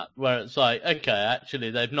like that, where it's like, okay,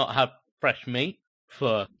 actually they've not had fresh meat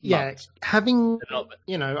for months. Having,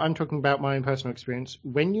 I'm talking about my own personal experience.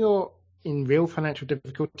 When you're in real financial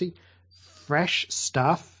difficulty, fresh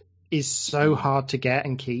stuff is so hard to get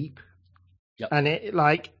and keep. Yep. And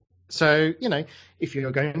if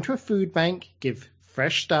you're going to a food bank, give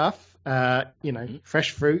fresh stuff,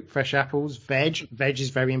 fresh fruit, fresh apples, veg is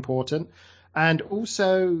very important. And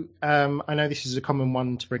also, I know this is a common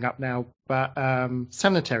one to bring up now, but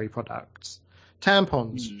sanitary products,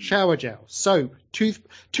 tampons, shower gel, soap,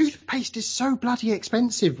 toothpaste is so bloody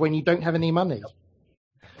expensive when you don't have any money.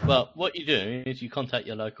 Well, what you do is you contact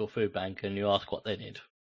your local food bank and you ask what they need,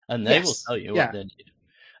 and they will tell you what they need.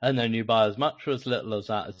 And then you buy as much or as little as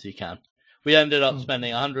that as you can. We ended up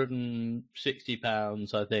spending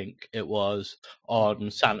 £160, I think it was, on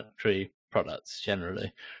sanitary products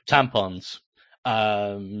generally. Tampons,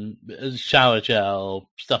 shower gel,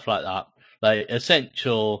 stuff like that. Like,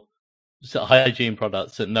 essential hygiene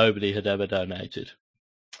products that nobody had ever donated.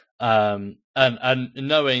 And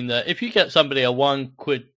knowing that if you get somebody a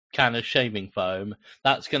 £1 can of shaving foam,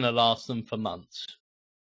 that's going to last them for months.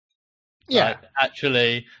 Yeah. Like,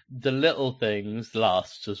 actually, the little things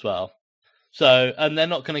last as well. So, and they're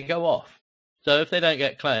not going to go off. So if they don't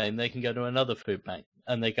get claimed, they can go to another food bank,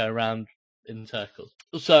 and they go around in circles.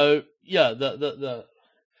 So yeah, to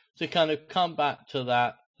kind of come back to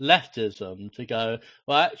that leftism, to go,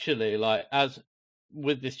 well, actually, like, as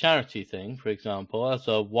with this charity thing, for example, as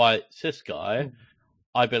a white cis guy,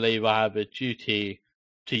 I believe I have a duty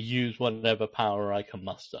to use whatever power I can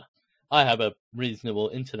muster. I have a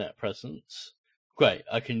reasonable internet presence. Great,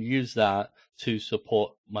 I can use that to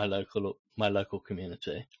support my local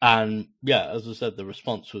community. And yeah, as I said, the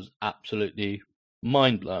response was absolutely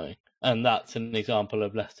mind-blowing. And that's an example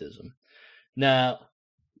of leftism. Now,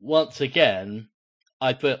 once again,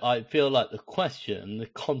 I feel like the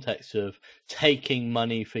context of taking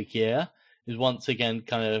money for gear is once again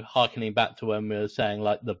kind of harkening back to when we were saying,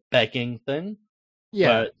 like, the begging thing. Yeah.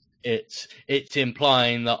 Where it's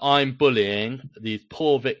implying that I'm bullying these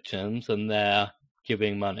poor victims and they're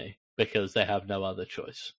giving money because they have no other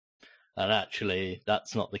choice. And actually,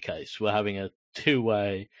 that's not the case. We're having a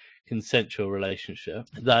two-way consensual relationship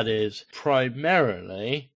that is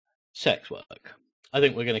primarily sex work. I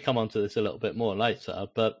think we're going to come on to this a little bit more later,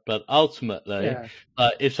 but ultimately,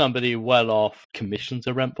 if somebody well off commissions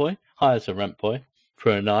a rent boy, hires a rent boy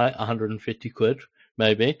for a night, 150 quid,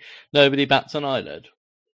 maybe, nobody bats an eyelid.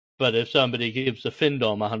 But if somebody gives a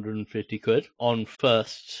Findom 150 quid on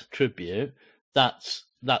first tribute, that's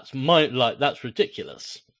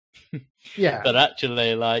ridiculous. Yeah. But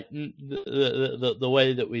actually, like, the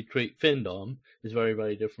way that we treat Findom is very,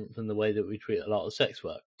 very different from the way that we treat a lot of sex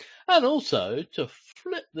work. And also, to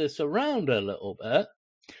flip this around a little bit,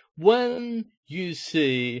 when you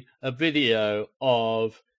see a video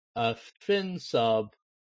of a Fin sub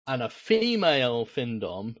and a female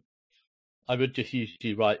Findom, I would just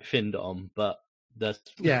usually write Findom, but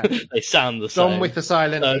they sound the same. Dom with the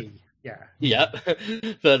silent E. Yeah. Yeah.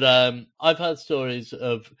 But I've heard stories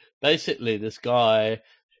of basically this guy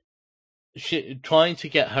trying to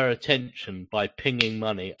get her attention by pinging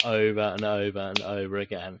money over and over and over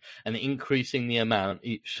again and increasing the amount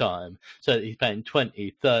each time. So that he's paying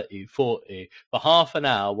 20, 30, 40 for half an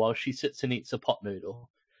hour while she sits and eats a pot noodle.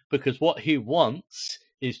 Because what he wants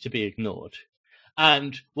is to be ignored.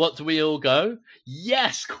 And what do we all go?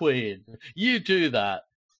 Yes, Queen, you do that.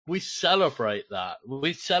 We celebrate that.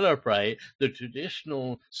 We celebrate the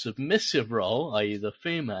traditional submissive role, i.e. the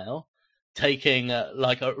female, taking a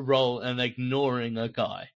role and ignoring a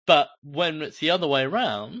guy. But when it's the other way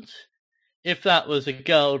around, if that was a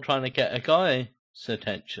girl trying to get a guy's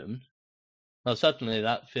attention, well, suddenly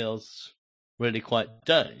that feels really quite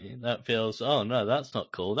dirty. That feels, oh no, that's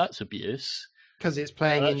not cool. That's abuse. Because it's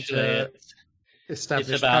playing into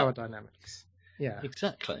established about power dynamics. Yeah.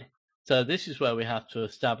 Exactly. So this is where we have to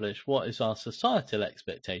establish what is our societal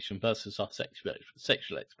expectation versus our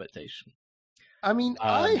sexual expectation. I mean,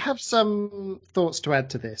 I have some thoughts to add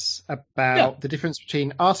to this about the difference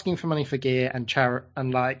between asking for money for gear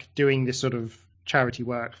and like doing this sort of charity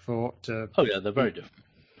work Oh yeah, they're very different.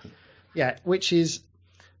 Yeah, which is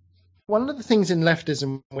one of the things in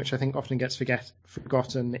leftism which I think often gets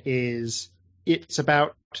forgotten is it's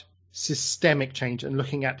about systemic change and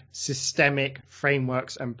looking at systemic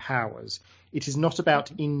frameworks and powers. It is not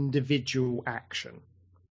about individual action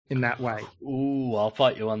in that way. Ooh, I'll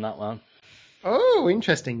fight you on that one. Oh,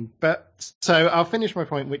 interesting. But so I'll finish my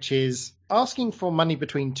point, which is asking for money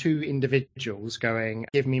between two individuals going,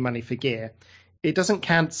 give me money for gear. It doesn't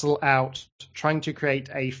cancel out trying to create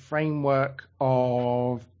a framework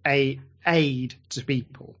of aid to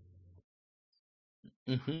people.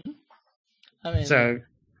 Mm-hmm. I mean, so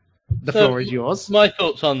the floor is yours. My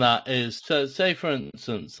thoughts on that is, so say for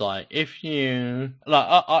instance, like if you,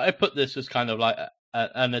 like I put this as kind of like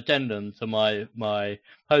an addendum to my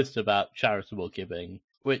post about charitable giving,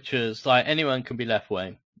 which is like anyone can be left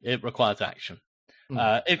wing. It requires action.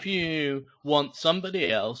 If you want somebody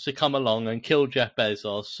else to come along and kill Jeff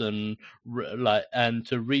Bezos and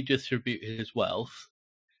to redistribute his wealth,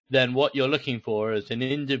 then what you're looking for is an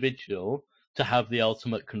individual to have the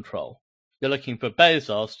ultimate control. You're looking for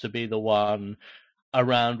Bezos to be the one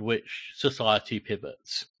around which society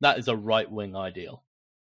pivots. That is a right-wing ideal.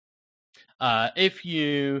 If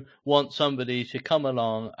you want somebody to come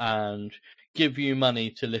along and give you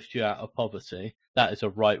money to lift you out of poverty, that is a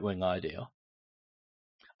right-wing ideal.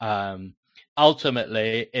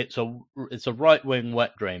 Ultimately, it's a right-wing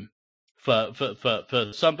wet dream for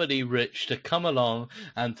somebody rich to come along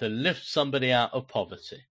and to lift somebody out of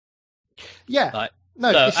poverty. Yeah. Like,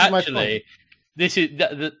 no, so this actually, is my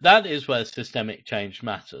point. that is where systemic change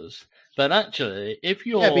matters. But actually, if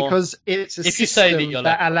you're because it's a system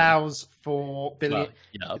that allows for billion.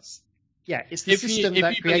 Well, it's the system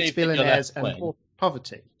that creates billionaires and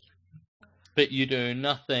poverty. But you do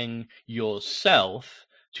nothing yourself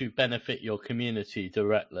to benefit your community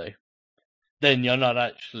directly, then you're not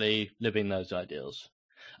actually living those ideals.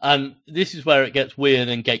 And this is where it gets weird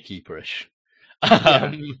and gatekeeperish.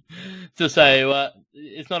 To say, well,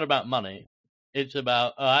 it's not about money. It's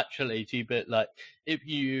about actually, if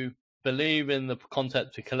you believe in the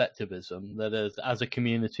concept of collectivism, that as a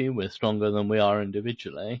community we're stronger than we are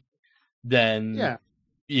individually, then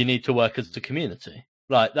you need to work as a community.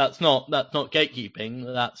 Like that's not gatekeeping.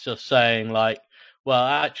 That's just saying like, well,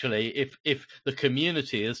 actually, if the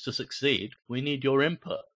community is to succeed, we need your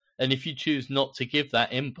input. And if you choose not to give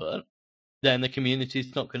that input, then the community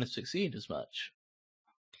is not going to succeed as much.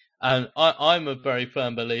 And I'm a very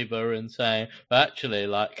firm believer in saying, but actually,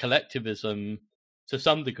 like collectivism, to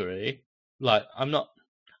some degree, like I'm not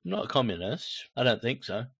a communist. I don't think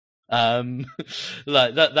so.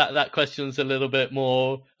 Like that question's a little bit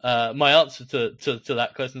more. My answer to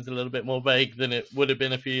that question's a little bit more vague than it would have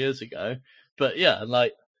been a few years ago. But yeah,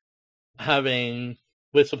 like we're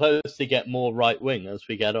supposed to get more right wing as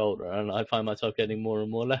we get older, and I find myself getting more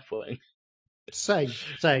and more left wing. Same.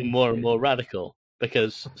 More and more radical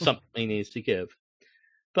because something needs to give.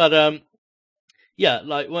 But yeah,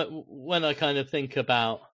 like when I kind of think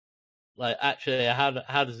about like actually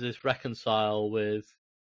how does this reconcile with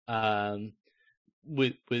Findom?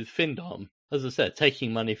 As I said,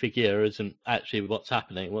 taking money for gear isn't actually what's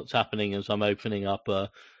happening. What's happening is I'm opening up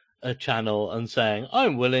a channel and saying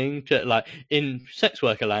I'm willing to, like in sex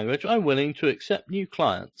worker language, I'm willing to accept new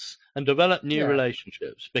clients and develop new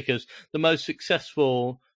relationships, because the most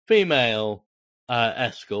successful female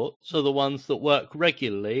escorts are the ones that work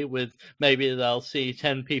regularly with, maybe they'll see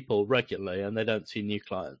 10 people regularly and they don't see new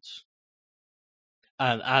clients.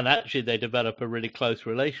 And actually they develop a really close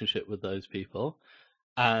relationship with those people.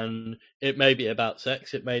 And it may be about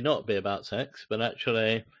sex, it may not be about sex, but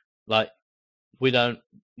actually, like, we don't,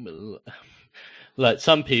 like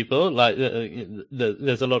some people, like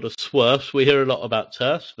there's a lot of swerfs. We hear a lot about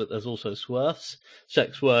TERFs, but there's also swerfs,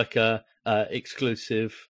 sex worker,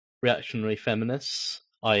 exclusive reactionary feminists,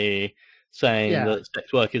 i.e. saying that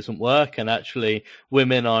sex work isn't work, and actually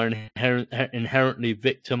women are inherently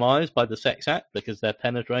victimized by the sex act because they're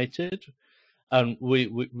penetrated. And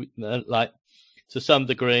we like, to some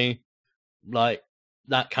degree, like,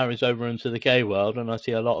 that carries over into the gay world, and I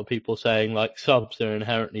see a lot of people saying like subs are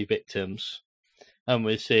inherently victims, and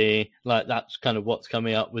we see like that's kind of what's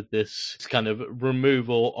coming up with this kind of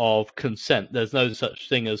removal of consent. There's no such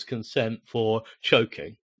thing as consent for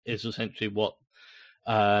choking, is essentially what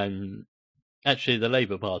actually the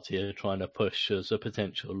Labour Party are trying to push as a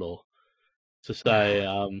potential law to say,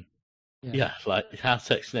 like how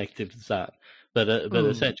sex negative is that? But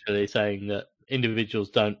essentially saying that individuals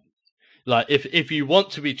don't, like, if you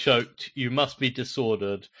want to be choked, you must be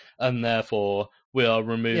disordered, and therefore we are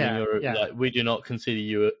removing like we do not consider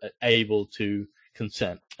you able to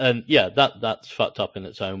consent. And that's fucked up in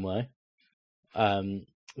its own way.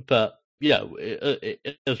 But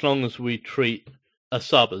as long as we treat a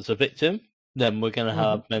sub as a victim, then we're going to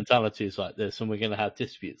have mentalities like this, and we're going to have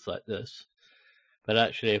disputes like this. But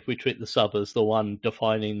actually, if we treat the sub as the one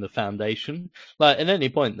defining the foundation, like at any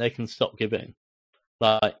point they can stop giving.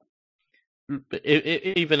 Like,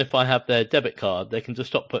 even if I have their debit card, they can just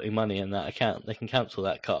stop putting money in that account. They can cancel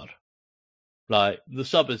that card. Like, the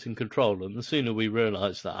sub is in control, and the sooner we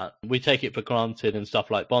realise that, we take it for granted in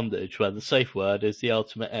stuff like bondage, where the safe word is the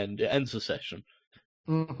ultimate end. It ends the session.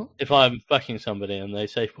 Mm-hmm. If I'm fucking somebody and they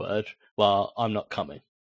safe word, well, I'm not coming.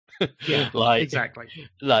 Exactly.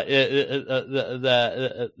 Like,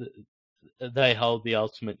 they hold the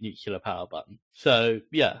ultimate nuclear power button. So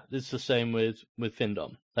it's the same with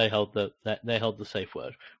Findom. They hold the safe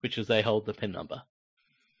word, which is they hold the PIN number.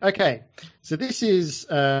 Okay, so this is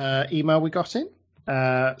email we got in.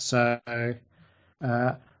 I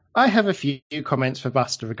have a few comments for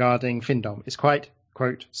Buster regarding Findom. It's quite,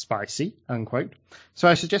 quote, spicy, unquote. So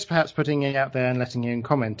I suggest perhaps putting it out there and letting him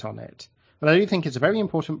comment on it. But I do think it's a very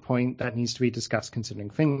important point that needs to be discussed considering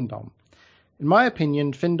Findom. In my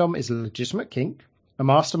opinion, Findom is a legitimate kink. A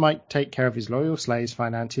master might take care of his loyal slaves'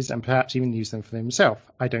 finances and perhaps even use them for himself.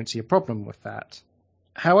 I don't see a problem with that.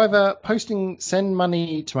 However, posting send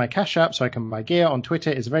money to my Cash App so I can buy gear on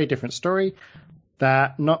Twitter is a very different story.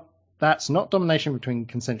 That's not domination between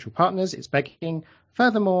consensual partners, it's begging.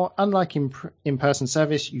 Furthermore, unlike in-person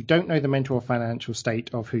service, you don't know the mental or financial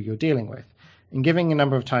state of who you're dealing with. And giving a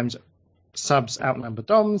number of times subs outnumber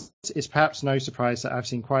DOMs, it's perhaps no surprise that I've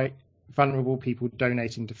seen quite vulnerable people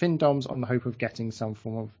donating to FinDoms on the hope of getting some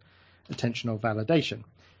form of attention or validation.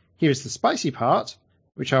 Here's the spicy part,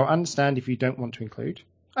 which I'll understand if you don't want to include.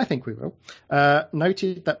 I think we will.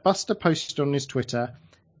 Noted that Buster posted on his Twitter,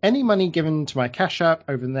 any money given to my Cash App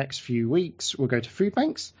over the next few weeks will go to food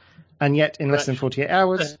banks, and yet in less than 48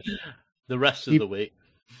 hours... the rest of the week.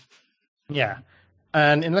 Yeah.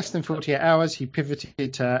 And in less than 48 hours, he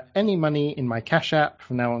pivoted to any money in my Cash App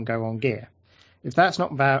from now on go on gear. If that's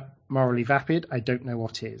not morally vapid, I don't know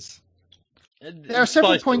what is. There are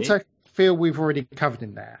several points I feel we've already covered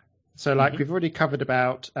in there. So, we've already covered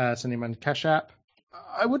about sending money to Cash App.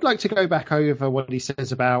 I would like to go back over what he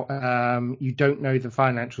says about you don't know the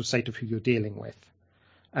financial state of who you're dealing with.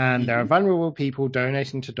 And there are vulnerable people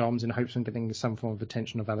donating to DOMs in hopes of getting some form of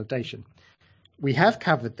attention or validation. We have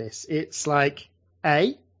covered this. It's like,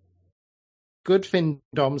 A, good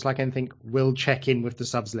FinDoms, like anything, will check in with the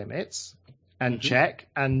subs limits and check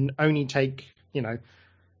and only take,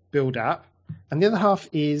 build up. And the other half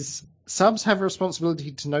is subs have a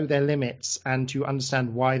responsibility to know their limits and to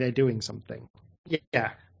understand why they're doing something.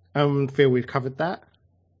 Yeah. Feel we've covered that.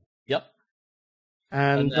 Yep.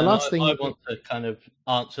 And the last thing I want to kind of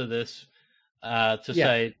answer this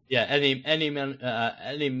say,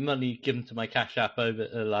 any money given to my Cash App over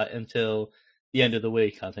until the end of the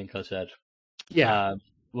week, I think I said. Yeah.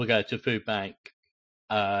 We'll go to food bank.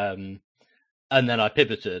 And then I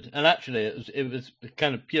pivoted, and actually it was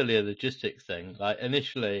kind of purely a logistics thing. Like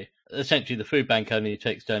initially, essentially the food bank only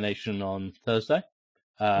takes donation on Thursday.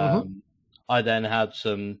 I then had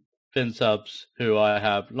some Fin subs who I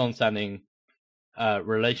have long-standing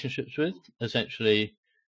relationships with, essentially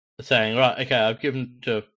saying, right, okay, I've given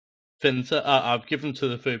to I've given to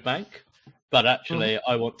the food bank, but actually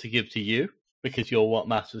I want to give to you because you're what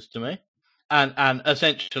matters to me. And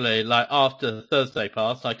essentially, like after Thursday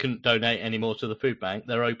passed, I couldn't donate any more to the food bank.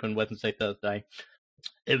 They're open Wednesday, Thursday.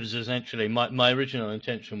 It was essentially my original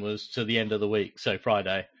intention was to the end of the week, so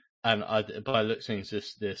Friday. And by looks of things,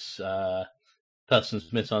 this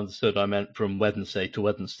person's misunderstood. I meant from Wednesday to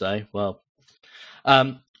Wednesday. Well,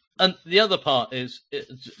 and the other part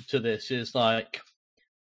to this is like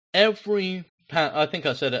every pound. I think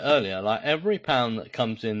I said it earlier. Like every pound that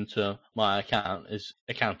comes into my account is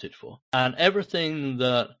accounted for, and everything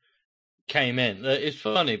that came in. It's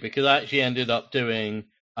funny because I actually ended up doing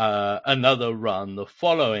another run the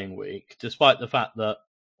following week, despite the fact that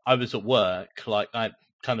I was at work. Like I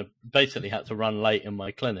kind of basically had to run late in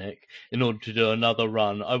my clinic in order to do another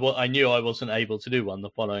run. I knew I wasn't able to do one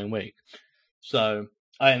the following week, so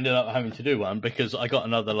I ended up having to do one because I got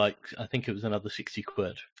another, I think it was another 60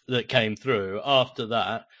 quid that came through after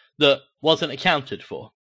that wasn't accounted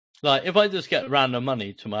for. Like, if I just get random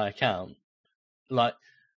money to my account, like,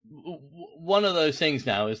 one of those things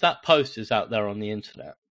now is that post is out there on the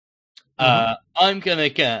internet. I'm going to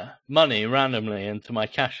get money randomly into my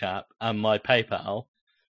Cash App and my PayPal.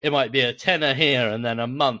 It might be a tenner here and then a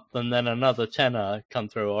month and then another tenner come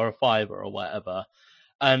through, or a fiver or whatever.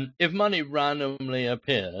 And if money randomly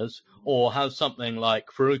appears or has something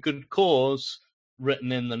like "for a good cause"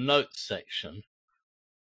 written in the notes section,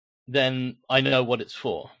 then I know what it's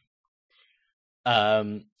for.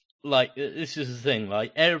 Like, this is the thing,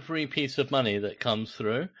 like, every piece of money that comes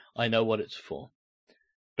through, I know what it's for.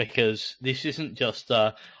 Because this isn't just,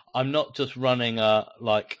 I'm not just running a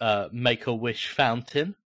Make-A-Wish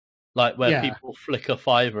fountain, like where people flick a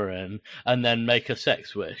fiver in and then make a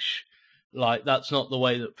sex wish. Like, that's not the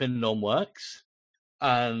way that Findom works.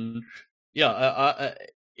 And yeah,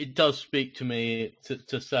 it does speak to me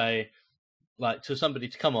to say, like, to somebody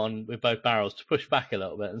to come on with both barrels, to push back a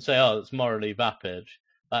little bit and say, oh, it's morally vapid.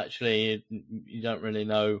 Actually, you don't really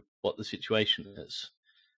know what the situation is.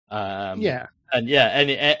 And yeah,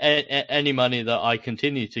 any money that I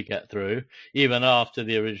continue to get through, even after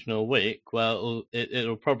the original week, well,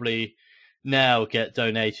 it'll probably now get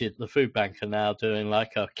donated. The food bank are now doing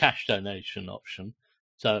like a cash donation option.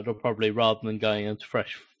 So it'll probably, rather than going into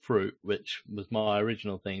fresh fruit, which was my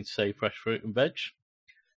original thing, to say fresh fruit and veg.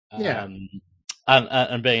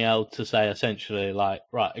 And being able to say essentially, like,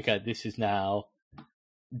 right, okay, this is now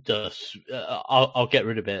just, I'll get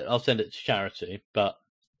rid of it. I'll send it to charity, but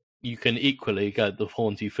you can equally go to the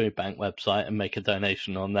Hornsey Food Bank website and make a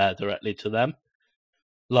donation on there directly to them.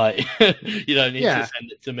 Like, you don't need to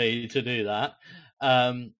send it to me to do that.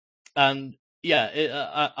 And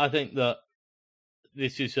yeah, I think that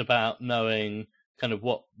this is about knowing kind of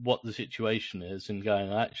what the situation is and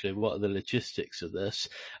going, actually, what are the logistics of this?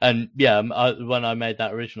 And yeah, when I made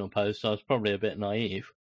that original post, I was probably a bit naive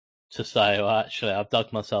to say, well, actually, I've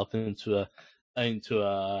dug myself into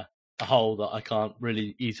a hole that I can't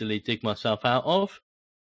really easily dig myself out of,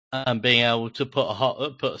 and being able to put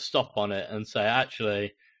a stop on it and say,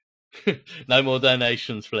 actually, no more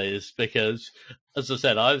donations, please, because, as I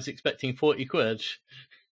said, I was expecting 40 quid.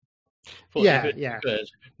 50 quid,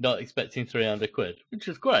 not expecting 300 quid, which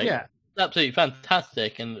is great. Yeah. Absolutely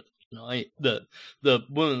fantastic. And the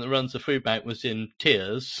woman that runs the food bank was in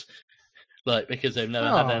tears, like, because they've never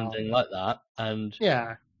had anything like that. And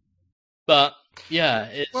but yeah,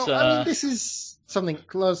 it's. Well, I mean, this is something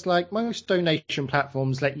close. Like, most donation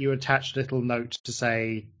platforms let you attach a little note to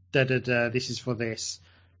say, this is for this.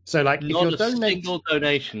 So, like, not if you're single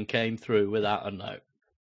donation came through without a note.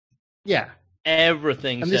 Yeah.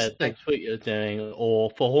 Everything said, thanks for what you're doing,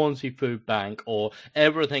 or for Hornsey Food Bank, or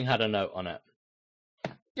everything had a note on it.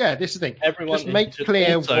 Yeah, this is the thing. Everyone just make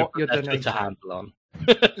clear what you're donating. To handle on.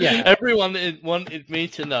 Yeah. Everyone wanted me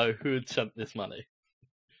to know who had sent this money.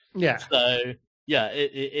 Yeah. So yeah,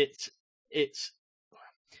 it's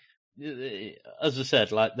as I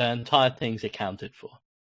said, like, the entire thing's accounted for.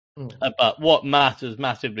 But what matters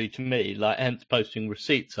massively to me, like, hence posting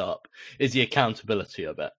receipts up, is the accountability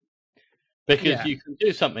of it. Because you can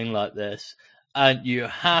do something like this, and you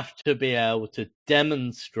have to be able to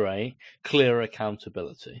demonstrate clear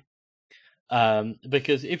accountability.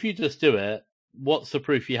 Because if you just do it, what's the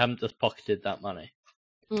proof you haven't just pocketed that money?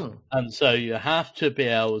 And so you have to be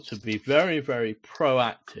able to be very, very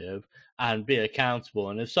proactive and be accountable.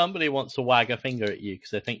 And if somebody wants to wag a finger at you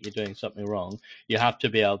because they think you're doing something wrong, you have to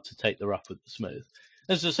be able to take the rough with the smooth.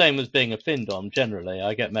 It's the same as being a Findom. Generally,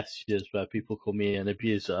 I get messages where people call me an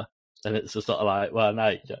abuser. And it's just sort of like, well, no,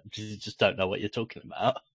 you just don't know what you're talking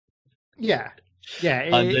about. Yeah.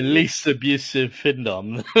 I'm the least abusive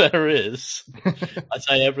Findom there is. I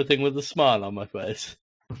say everything with a smile on my face.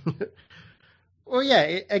 Well, yeah,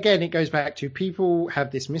 it goes back to, people have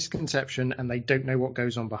this misconception and they don't know what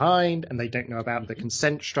goes on behind, and they don't know about the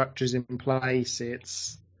consent structures in place.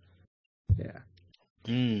 It's,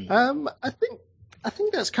 I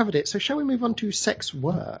think that's covered it. So shall we move on to sex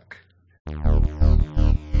work?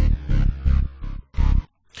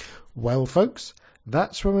 Well, folks,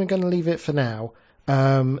 that's where we're going to leave it for now.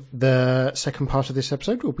 The second part of this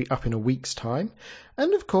episode will be up in a week's time.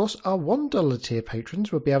 And, of course, our $1 tier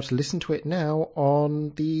patrons will be able to listen to it now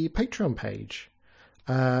on the Patreon page.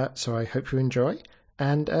 So I hope you enjoy,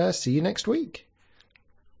 and see you next week.